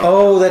lot of those things.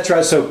 Oh, that's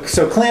right. So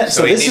Clint.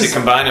 So you need to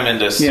combine them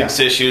into 6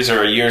 issues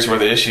or a year's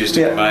worth of issues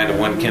to combine into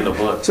one Kindle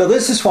book. So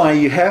this is why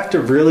you have to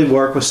really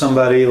work with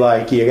somebody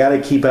like you got to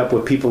keep up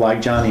with people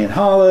like Johnny and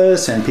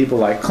Hollis and people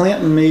like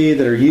Clint and me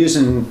that are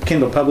using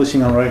Kindle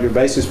publishing on a regular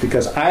basis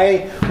because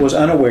I was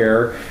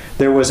unaware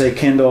there was a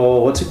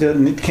Kindle.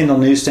 Kindle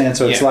newsstand.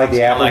 So it's like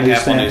the Apple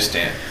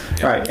newsstand.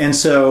 Right, and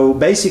so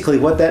basically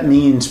what that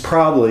means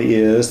probably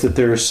is that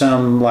there's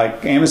some,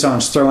 like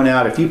Amazon's throwing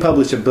out, if you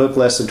publish a book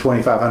less than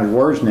 2,500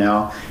 words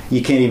now,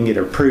 you can't even get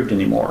it approved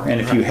anymore.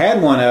 And if you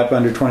had one up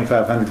under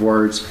 2,500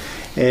 words,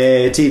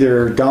 it's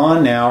either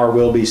gone now or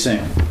will be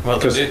soon. Well,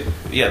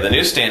 the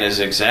newsstand is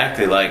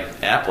exactly like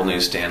Apple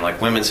newsstand,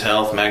 like Women's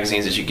Health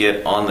magazines that you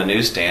get on the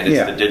newsstand.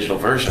 It's the digital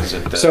versions.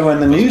 So in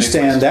the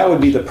newsstand, that would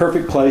be the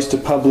perfect place to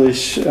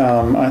publish.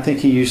 I think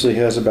he usually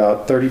has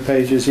about 30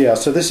 pages. Yeah,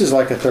 so this is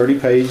like a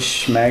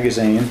 30-page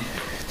magazine.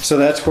 So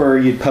that's where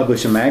you'd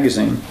publish a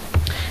magazine.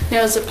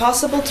 Now, is it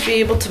possible to be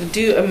able to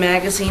do a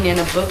magazine and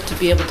a book to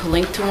be able to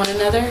link to one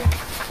another?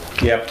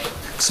 Yep.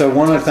 So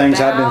one of the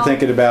things I've been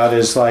thinking about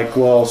is like,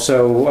 what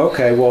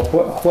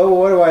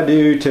do I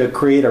do to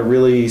create a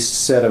really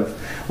set of,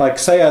 like,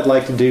 say I'd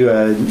like to do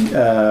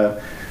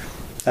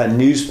a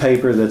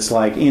newspaper that's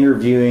like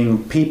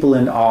interviewing people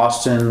in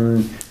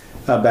Austin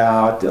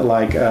about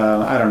like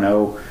I don't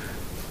know,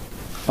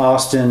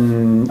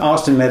 Austin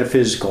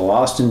metaphysical,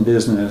 Austin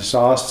business,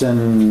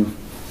 Austin,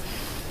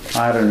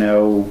 I don't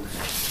know,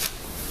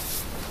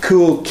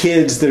 cool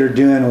kids that are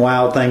doing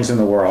wild things in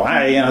the world.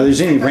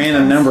 There's any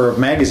random number of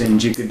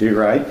magazines you could do,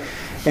 right?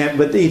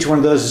 But each one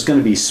of those is going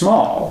to be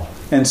small,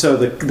 and so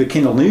the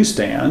Kindle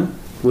newsstand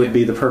would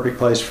be the perfect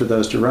place for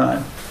those to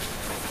run.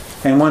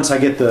 And once I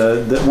get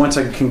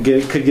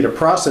could get a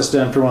process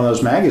done for one of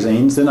those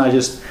magazines, then I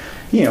just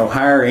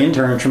hire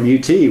interns from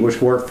UT, which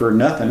work for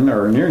nothing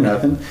or near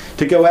nothing,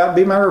 to go out and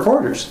be my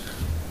reporters,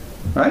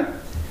 right?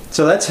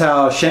 So that's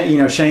how Shane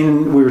and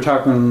I were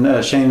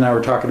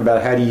talking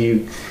about how do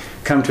you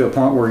come to a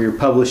point where you're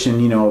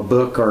publishing, a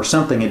book or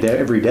something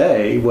every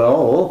day.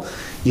 Well,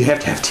 you have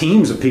to have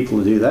teams of people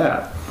to do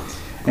that.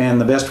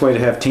 And the best way to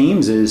have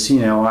teams is,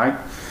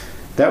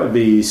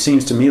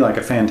 seems to me like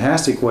a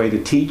fantastic way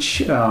to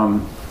teach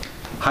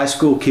high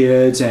school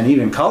kids and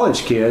even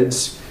college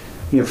kids,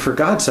 for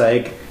God's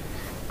sake,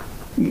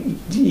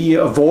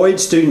 you avoid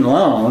student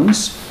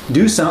loans,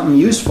 do something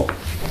useful.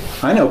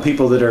 I know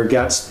people that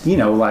got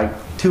like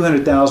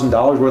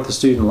 $200,000 worth of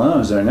student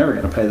loans that are never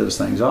going to pay those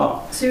things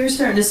off. So you're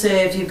starting to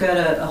say if you've got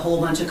a whole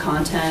bunch of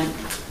content.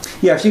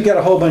 Yeah, if you've got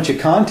a whole bunch of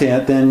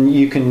content, then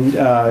you can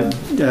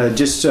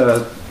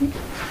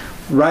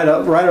write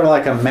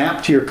like a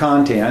map to your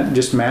content.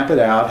 Just map it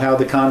out, how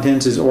the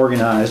contents is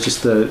organized,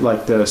 just the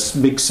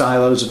big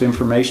silos of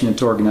information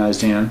it's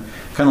organized in.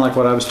 Kind of like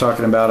what I was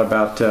talking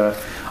about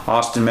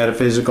Austin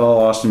Metaphysical,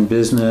 Austin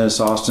Business,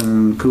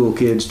 Austin Cool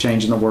Kids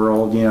Changing the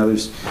World.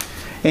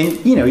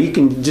 You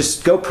can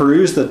just go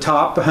peruse the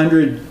top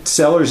 100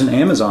 sellers in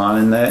Amazon,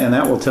 and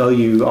that will tell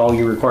you all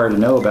you're required to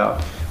know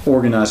about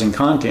organizing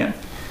content.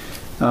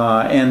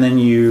 And then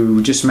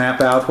you just map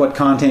out what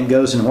content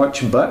goes in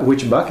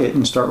which bucket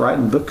and start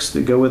writing books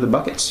that go with the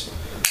buckets.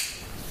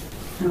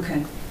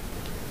 Okay.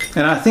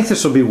 And I think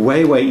this will be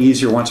way, way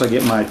easier once I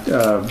get my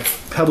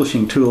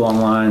publishing tool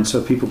online,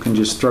 so people can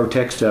just throw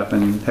text up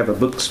and have a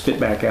book spit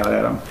back out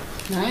at them.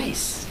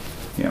 Nice.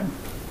 Yeah.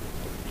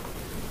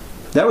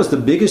 That was the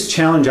biggest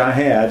challenge I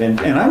had,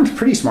 and I'm a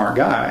pretty smart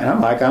guy, and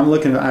I'm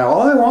looking,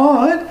 all I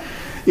want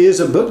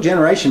is a book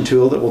generation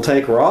tool that will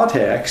take raw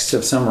text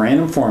of some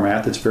random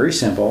format that's very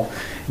simple,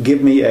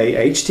 give me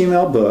a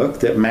HTML book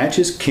that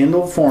matches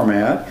Kindle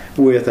format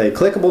with a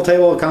clickable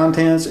table of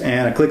contents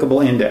and a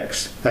clickable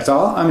index. That's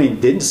all. I mean,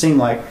 it didn't seem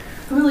like... It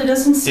really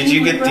doesn't seem Did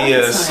you like get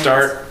rocket the science.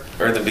 start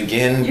or the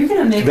begin? You're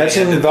going to make That's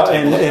in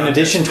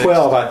edition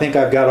 12. I think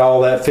I've got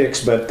all that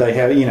fixed, but they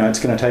have, it's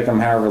going to take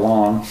them however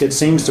long. It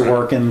seems to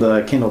work in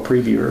the Kindle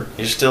previewer.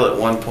 You're still at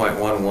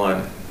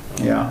 1.11.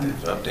 Yeah. They've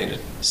updated.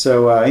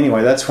 So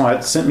anyway, that's why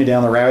it sent me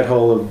down the rabbit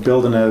hole of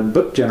building a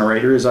book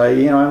generator.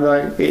 I'm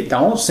like, it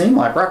don't seem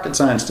like rocket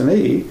science to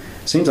me.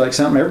 Seems like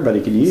something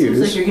everybody could use. Seems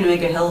like you're going to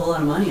make a hell of a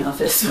lot of money off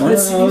this. Well, it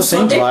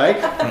seems like.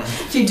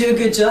 If you do a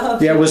good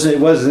job. Yeah,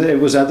 it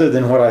was other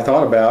than what I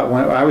thought about.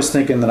 When I was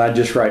thinking that I'd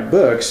just write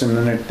books, and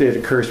then it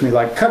occurs to me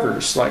like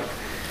covers. Like,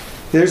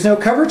 there's no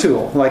cover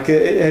tool. Like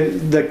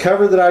the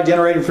cover that I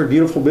generated for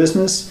Beautiful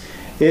Business,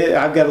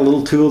 I've got a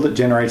little tool that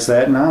generates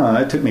that, and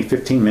it took me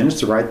 15 minutes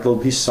to write the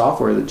little piece of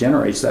software that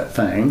generates that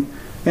thing,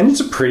 and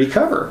it's a pretty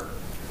cover,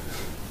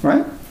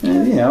 right?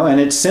 And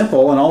it's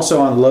simple, and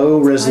also on low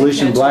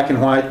resolution black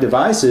and white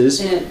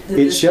devices,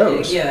 it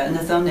shows. Big, yeah, and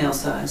the thumbnail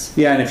size.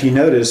 Yeah, and if you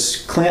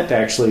notice, Clint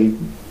actually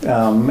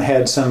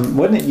had some.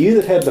 Wasn't it you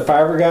that had the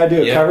Fiverr guy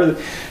do a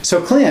cover?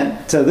 So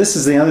Clint, this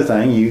is the other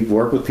thing. You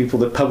work with people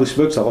that publish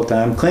books all the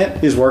time.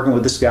 Clint is working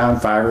with this guy on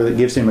Fiverr that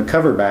gives him a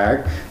cover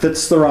bag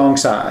that's the wrong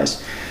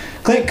size.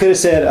 Clint could have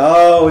said,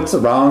 "Oh, it's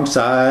the wrong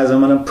size. I'm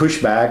going to push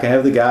back and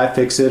have the guy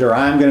fix it, or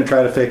I'm going to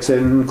try to fix it."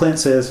 And Clint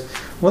says,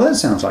 "Well, that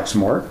sounds like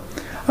some work.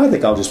 I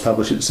think I'll just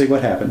publish it and see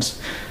what happens."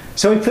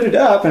 So we put it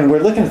up, and we're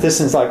looking at this,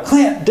 and it's like,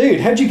 "Clint,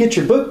 dude, how'd you get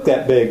your book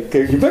that big,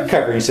 your book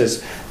cover?" And he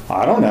says,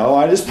 "I don't know.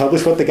 I just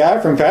published what the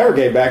guy from Fiverr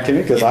gave back to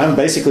me because I'm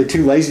basically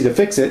too lazy to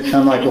fix it." And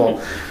I'm like, "Well,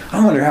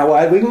 I wonder how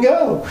wide we can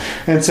go."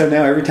 And so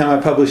now every time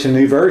I publish a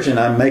new version,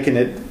 I'm making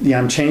it,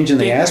 I'm changing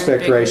the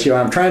aspect ratio.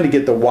 I'm trying to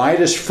get the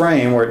widest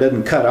frame where it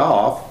doesn't cut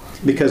off,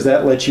 because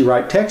that lets you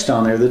write text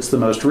on there that's the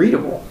most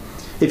readable.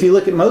 If you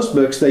look at most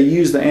books, they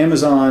use the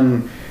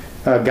Amazon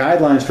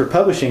guidelines for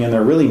publishing, and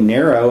they're really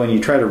narrow, and you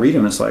try to read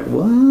them, it's like,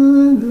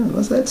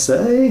 what's that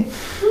say?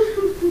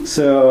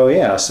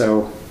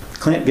 So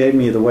Clint gave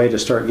me the way to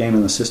start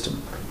gaming the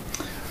system.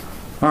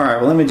 All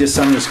right, well, I'm just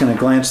going to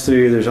glance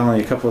through. There's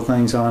only a couple of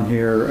things on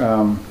here.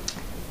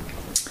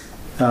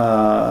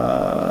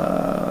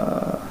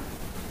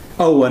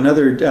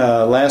 Another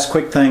last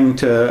quick thing,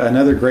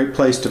 another great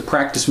place to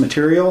practice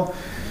material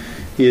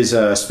is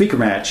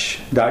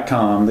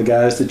speakermatch.com. The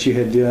guys that you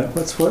had,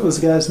 what was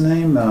the guy's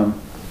name?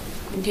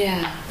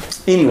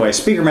 Anyway,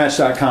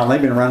 speakermatch.com,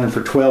 they've been running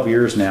for 12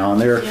 years now,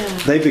 and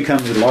they've become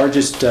the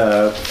largest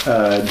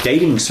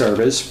dating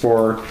service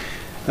for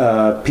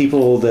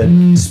people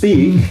that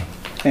speak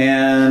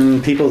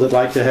and people that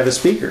like to have a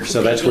speaker.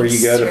 So that's where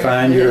you go to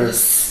find your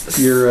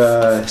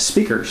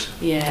speakers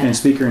and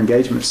speaker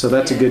engagements. So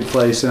that's a good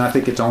place, and I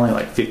think it's only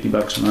like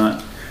 $50 a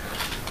month.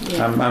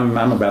 Yeah.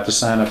 I'm about to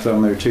sign up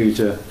on there too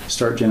to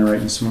start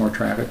generating some more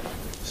traffic.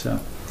 So,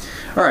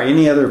 all right.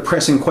 Any other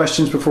pressing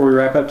questions before we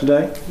wrap up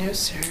today? No,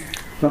 sir.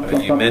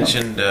 You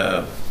mentioned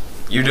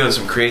you're doing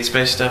some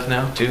CreateSpace stuff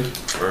now too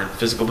for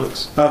physical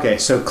books. Okay,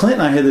 so Clint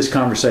and I had this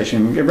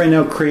conversation. Everybody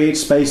know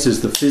CreateSpace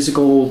is the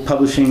physical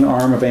publishing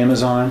arm of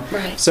Amazon.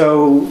 Right.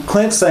 So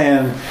Clint's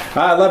saying,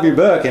 "I love your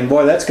book, and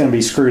boy, that's going to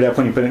be screwed up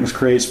when you put it in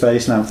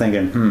CreateSpace." And I'm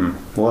thinking,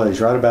 boy, he's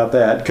right about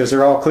that, because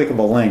they're all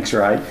clickable links,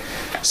 right?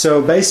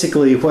 So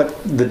basically, what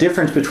the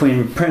difference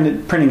between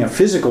printing a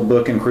physical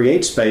book and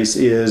CreateSpace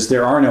is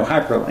there are no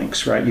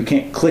hyperlinks, right? You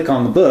can't click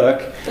on the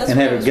book and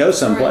have it go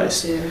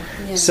someplace. Yeah.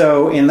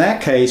 So in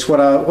that case, what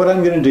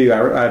I'm going to do,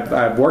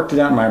 I've worked it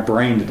out in my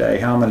brain today.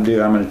 How I'm going to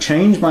do, I'm going to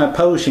change my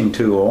publishing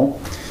tool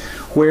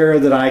where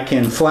that I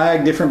can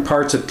flag different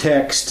parts of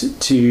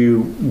text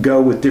to go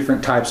with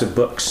different types of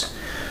books.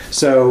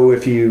 So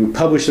if you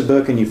publish a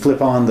book and you flip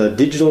on the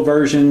digital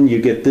version,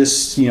 you get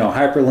this,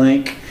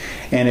 hyperlink.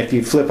 And if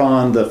you flip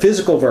on the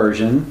physical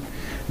version,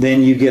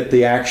 then you get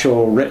the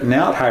actual written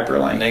out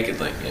hyperlink. Naked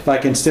link. Yeah.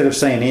 Like instead of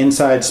saying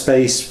inside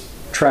space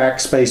track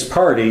space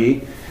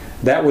party,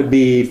 that would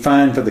be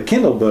fine for the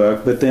Kindle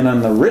book, but then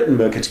on the written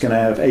book, it's going to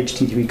have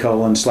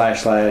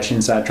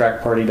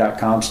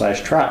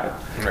http://insidetrackparty.com/tribe.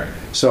 Right.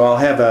 So I'll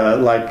have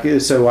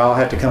I'll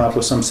have to come up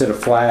with some set of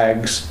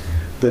flags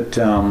that,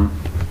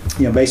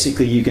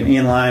 basically you can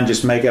inline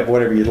just make up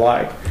whatever you'd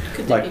like.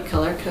 Could they be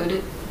color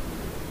coded?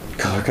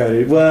 Color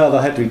coded. Well,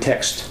 they'll have to be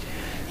text.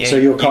 Yeah, So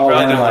you'll call you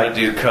probably one don't like, want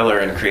to do color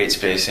and create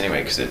space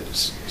anyway because it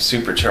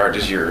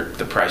supercharges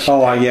the price.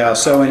 yeah.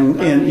 So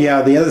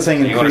the other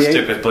thing in you want to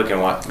create, stick with black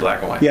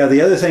and white. yeah,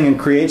 the other thing in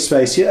create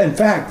space. Yeah, in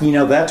fact,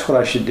 that's what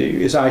I should do.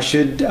 Is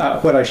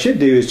what I should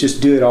do is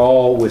just do it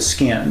all with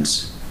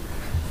skins.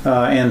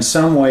 And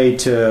some way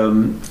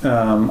to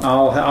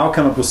I'll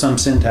come up with some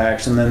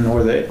syntax, and then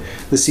where the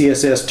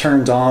CSS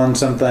turns on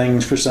some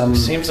things for some.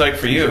 Seems like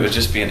for you it would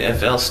just be an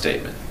if else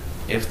statement.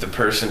 If the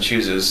person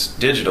chooses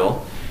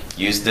digital,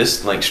 use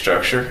this link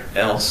structure,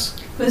 else.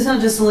 But it's not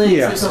just links,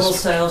 Yeah. it's a whole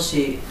style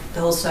sheet. The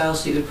whole style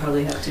sheet would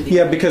probably have to be.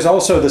 Yeah, because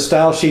also the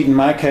style sheet in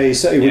my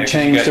case, it would 'cause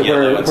change you to got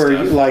yellow where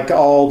and stuff. like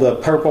all the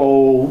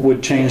purple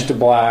would change to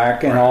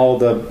black, and all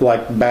the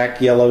like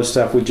back yellow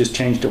stuff would just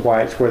change to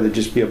white, where there'd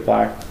just be a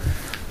black,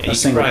 And a you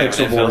single can probably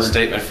pixel have an if else border.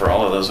 statement for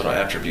all of those little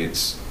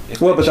attributes. If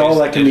Well, they but all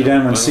choose that can be digital,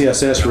 done in boom.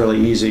 CSS really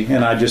easy,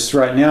 and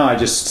right now I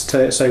just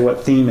say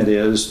what theme it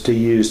is to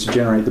use to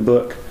generate the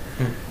book,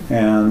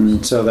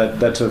 and so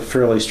that's a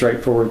fairly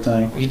straightforward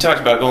thing. You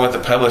talked about going with the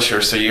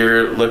publisher, so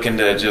you're looking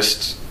to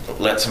just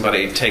let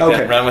somebody take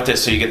that and run with it,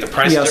 so you get the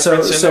price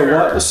difference in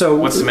there.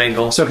 What's the main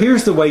goal? So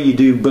here's the way you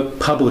do book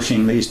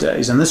publishing these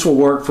days, and this will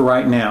work for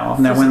right now.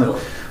 Now,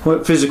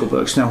 physical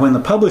books. Now, when the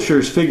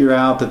publishers figure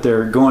out that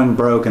they're going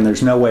broke and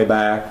there's no way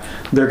back,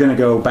 they're going to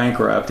go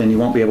bankrupt, and you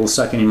won't be able to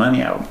suck any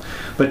money out of them.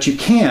 But you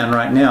can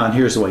right now, and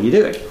here's the way you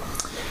do it.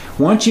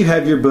 Once you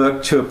have your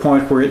book to a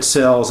point where it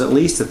sells at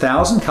least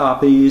 1,000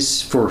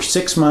 copies for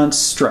 6 months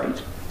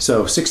straight,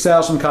 so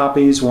 6,000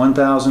 copies,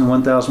 1,000,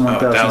 1,000,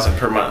 1,000. 1,000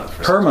 per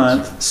month. Per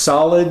month,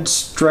 solid,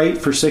 straight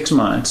for 6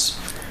 months.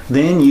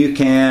 Then you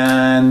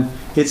can,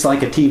 it's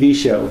like a TV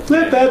show.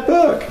 Flip that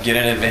book. Get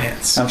in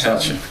advance. I'm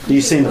sorry. Do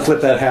you seen the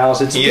Flip That House?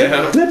 It's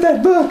flip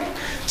that book.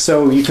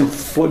 So you can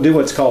do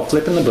what's called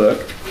flipping the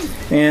book.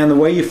 And the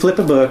way you flip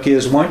a book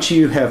is once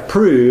you have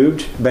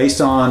proved, based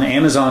on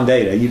Amazon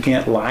data, you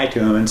can't lie to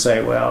them and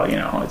say, well,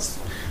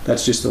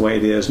 that's just the way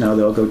it is. No,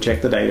 they'll go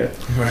check the data.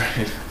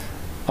 Right.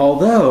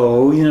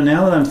 Although,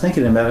 now that I'm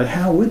thinking about it,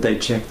 how would they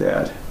check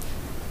that?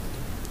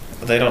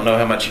 They don't know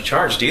how much you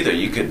charged either.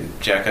 You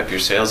could jack up your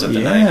sales at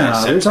the 99 Yeah,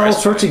 cent there's all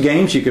price sorts of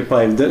games you could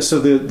play. So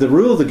the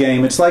rule of the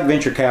game, it's like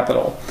venture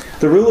capital.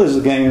 The rule of the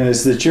game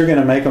is that you're going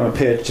to make them a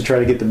pitch to try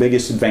to get the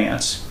biggest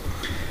advance.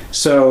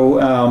 So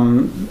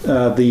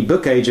the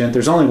book agent,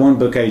 there's only one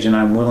book agent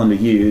I'm willing to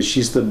use.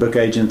 She's the book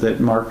agent that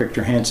Mark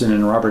Victor Hansen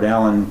and Robert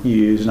Allen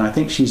use, and I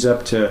think she's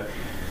up to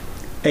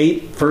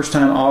 8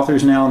 first-time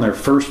authors now in their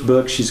first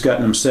book. She's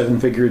gotten them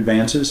 7-figure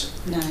advances.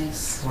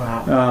 Nice.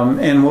 Wow.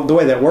 And the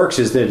way that works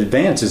is that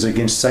advance is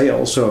against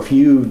sales. So if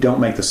you don't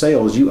make the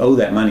sales, you owe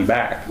that money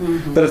back.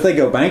 Mm-hmm. But if they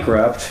go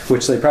bankrupt,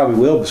 which they probably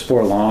will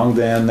before long,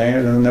 then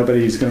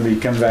nobody's going to be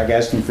coming back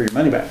asking for your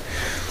money back.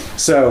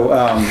 So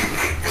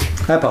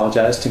I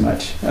apologize too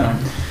much.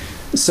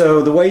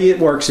 So the way it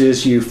works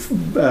is you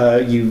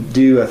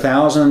do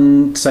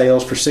 1,000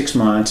 sales for 6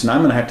 months, and I'm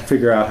going to have to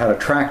figure out how to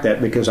track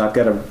that because I've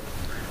got to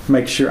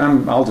make sure.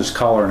 I'll just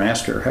call her and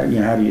ask her,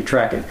 how do you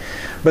track it?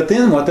 But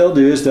then what they'll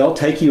do is they'll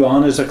take you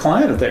on as a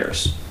client of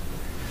theirs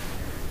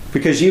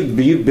because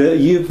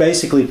you've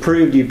basically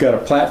proved you've got a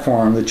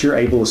platform that you're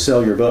able to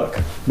sell your book,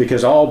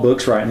 because all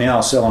books right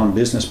now sell on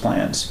business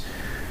plans.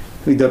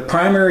 The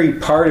primary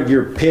part of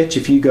your pitch,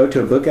 if you go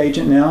to a book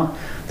agent now,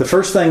 the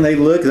first thing they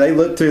look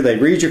through, they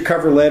read your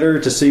cover letter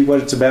to see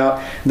what it's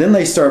about. Then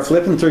they start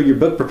flipping through your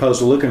book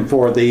proposal looking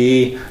for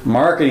the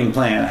marketing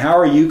plan. How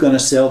are you going to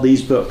sell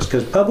these books?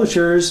 Because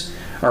publishers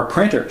are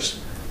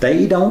printers.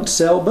 They don't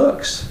sell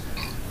books,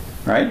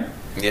 right?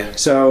 Yeah.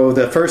 So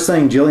the first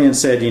thing Jillian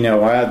said,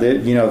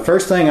 the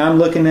first thing I'm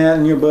looking at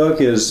in your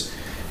book is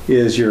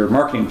your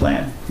marketing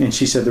plan. And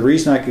she said the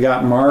reason I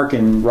got Mark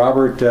and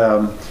Robert,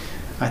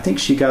 I think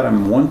she got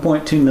them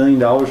 $1.2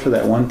 million for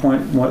that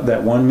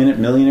 1 Minute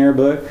Millionaire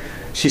book.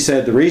 She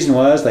said the reason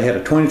was they had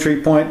a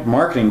 23-point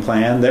marketing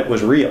plan that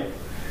was real.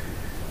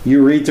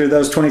 You read through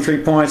those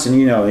 23 points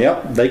and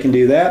yep, they can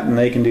do that and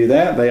they can do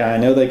that. I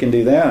know they can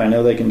do that. I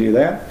know they can do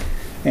that.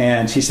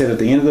 And she said at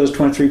the end of those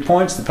 23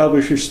 points, the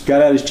publisher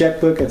got out his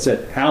checkbook and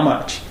said, how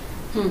much?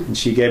 And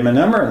she gave him a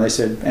number,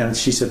 and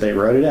she said they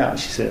wrote it out.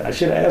 She said, I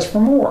should have asked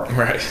for more.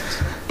 Right.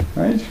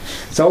 Right?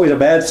 It's always a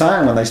bad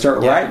sign when they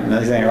start writing.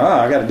 They think,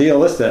 I got a deal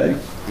this day.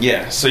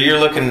 Yeah, so you're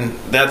looking,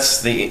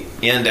 that's the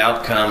end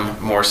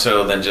outcome more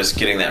so than just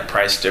getting that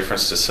price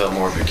difference to sell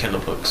more of your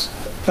Kindle books.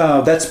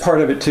 That's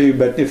part of it too,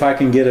 but if I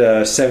can get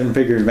a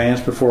 7-figure advance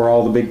before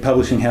all the big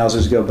publishing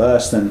houses go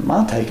bust, then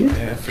I'll take it.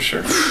 Yeah, for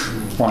sure.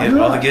 Why All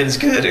not? the getting's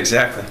good,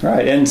 exactly.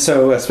 Right, and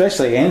so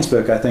especially Anne's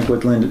book, I think,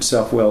 would lend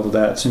itself well to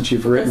that, since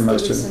you've written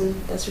most of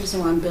it. That's the reason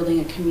why I'm building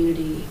a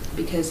community,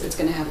 because it's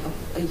going to have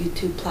a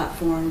YouTube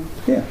platform.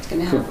 Yeah, It's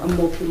going to have a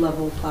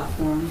multi-level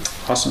platform.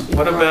 awesome.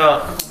 What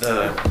about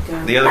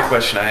the other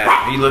question I had?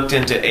 Have you looked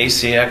into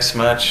ACX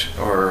much,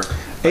 or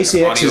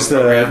ACX is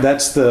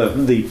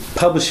the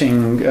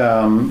publishing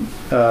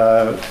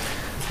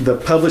the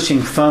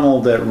publishing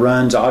funnel that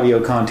runs audio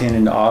content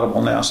into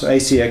Audible now. So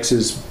ACX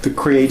is the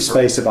create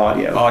space of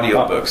audio.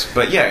 Audiobooks.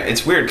 But yeah,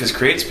 it's weird because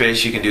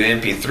CreateSpace you can do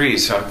MP3s,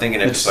 so I'm thinking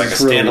it's like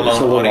a really,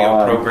 standalone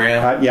audio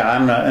program. Yeah,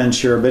 I'm not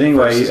unsure. But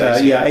anyway,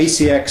 yeah,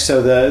 ACX,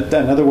 so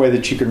another way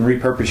that you can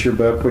repurpose your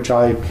book, which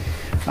I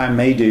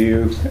may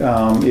do,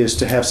 is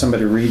to have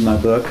somebody read my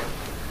book.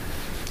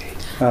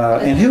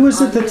 And who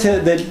was it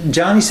that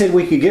Johnny said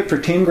we could get for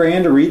 10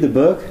 grand to read the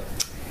book?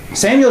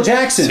 Samuel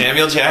Jackson.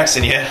 Samuel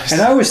Jackson, yes. And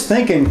I was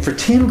thinking, for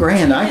 10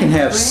 grand, I can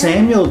have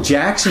Samuel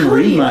Jackson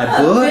read my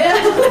book.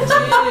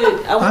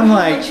 Dude, I'm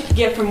like, what you could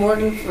get from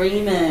Morgan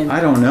Freeman. I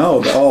don't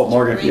know. Oh,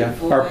 Morgan, yeah,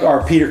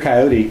 or Peter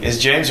Coyote. Is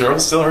James Earl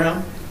still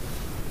around?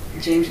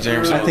 James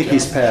Earl. I think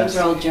he's passed.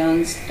 James Earl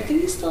Jones. I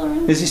think he's still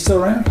around. Is he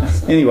still around?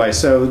 Anyway,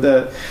 so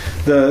the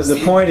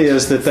point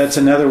is that that's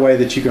another way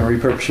that you can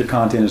repurpose your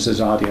content as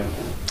audio.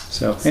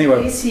 So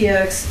anyway,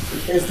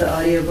 ACX is the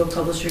audiobook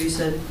publisher, you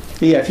said?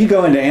 yeah, if you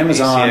go into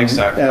Amazon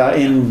ACX.com.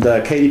 in the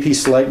KDP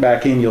Select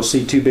back end, you'll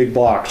see 2 big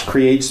blocks: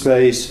 Create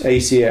Space,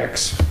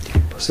 ACX.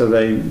 So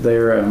they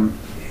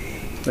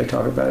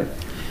talk about it.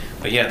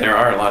 But yeah, there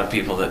are a lot of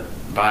people that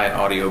buy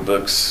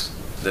audiobooks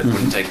that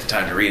wouldn't take the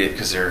time to read it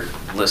because they're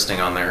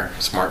listening on their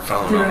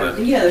smartphone on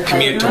the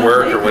commute to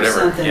work or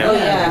whatever. Yeah. Oh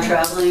yeah,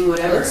 traveling,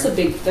 whatever. That's the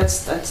big.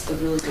 That's the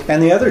really big.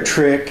 And the other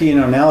trick,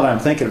 now that I'm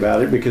thinking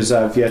about it, because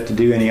I've yet to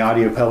do any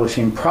audio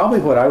publishing,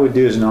 probably what I would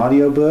do as an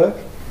audiobook,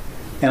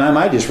 and I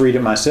might just read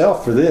it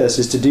myself for this,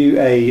 is to do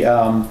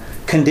a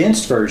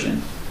condensed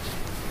version.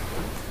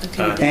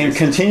 And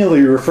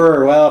continually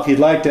refer. Well, if you'd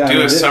like to,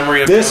 do a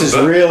summary of this is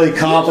book. Really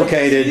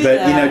complicated,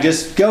 but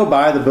just go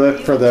buy the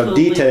book for the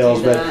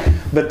details.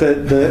 But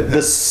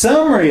the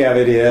summary of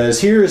it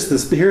is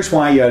here's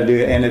why you ought to do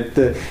it. And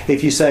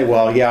if you say,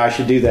 well, yeah, I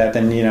should do that,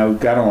 then I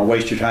don't want to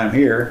waste your time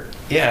here.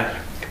 Yeah.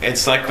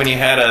 It's like when you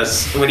had a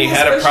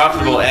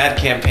profitable ad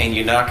campaign,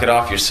 you knock it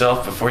off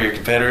yourself before your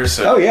competitors.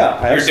 So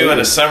you're doing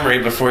a summary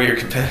before your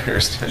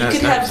competitors. You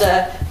could have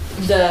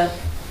the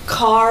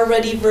car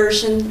ready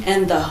version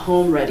and the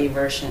home ready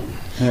version.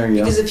 There you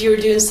Because go. if you were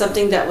doing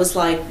something that was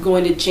like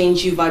going to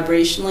change you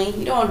vibrationally,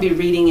 you don't want to be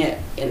reading it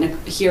and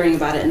hearing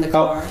about it in the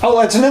car. Oh,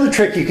 that's another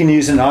trick you can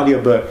use in an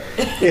audiobook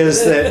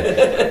is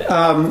that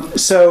I'm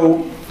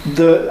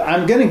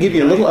going to give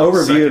you a little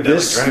overview of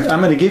this.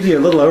 I'm going to give you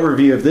a little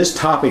overview of this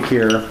topic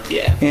here.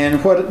 Yeah.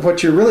 And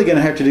what you're really going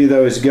to have to do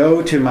though is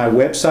go to my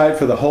website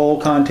for the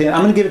whole content.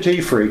 I'm going to give it to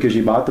you free because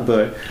you bought the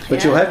book,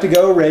 but you'll have to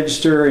go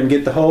register and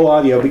get the whole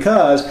audio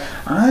because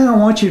I don't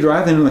want you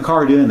driving in the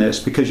car doing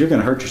this because you're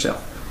going to hurt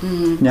yourself.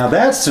 Mm-hmm. Now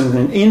that's some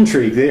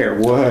intrigue there.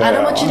 Whoa. I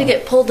don't want you to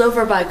get pulled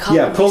over by a cop.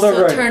 Yeah, pulled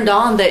over. So turned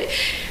on that.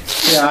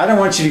 Yeah, I don't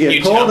want you to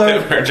get pulled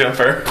over.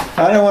 Jumper.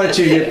 I don't want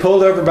you to get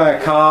pulled over by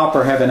a cop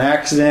or have an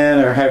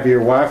accident or have your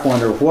wife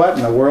wonder what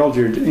in the world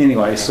you're doing.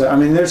 Anyway, so I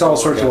mean, there's all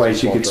sorts of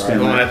ways you could spend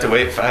You that. don't have to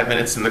wait 5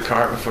 minutes in the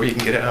car before you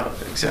can get out.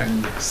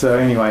 Exactly. So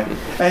anyway,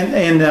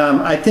 and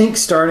I think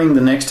starting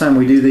the next time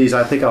we do these,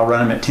 I think I'll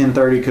run them at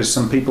 10:30 because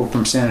some people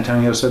from San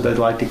Antonio said they'd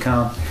like to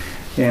come,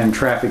 and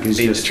traffic is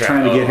just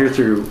trying to get here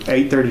through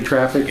 8:30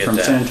 traffic from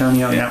San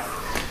Antonio. Yeah.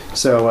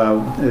 So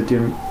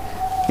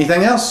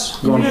anything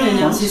else? You're going to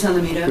announce these on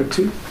the meetup? Go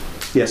to?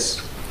 Yes.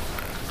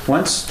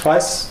 Once,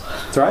 twice,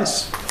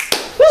 thrice.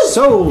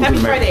 Sold. Happy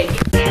Friday.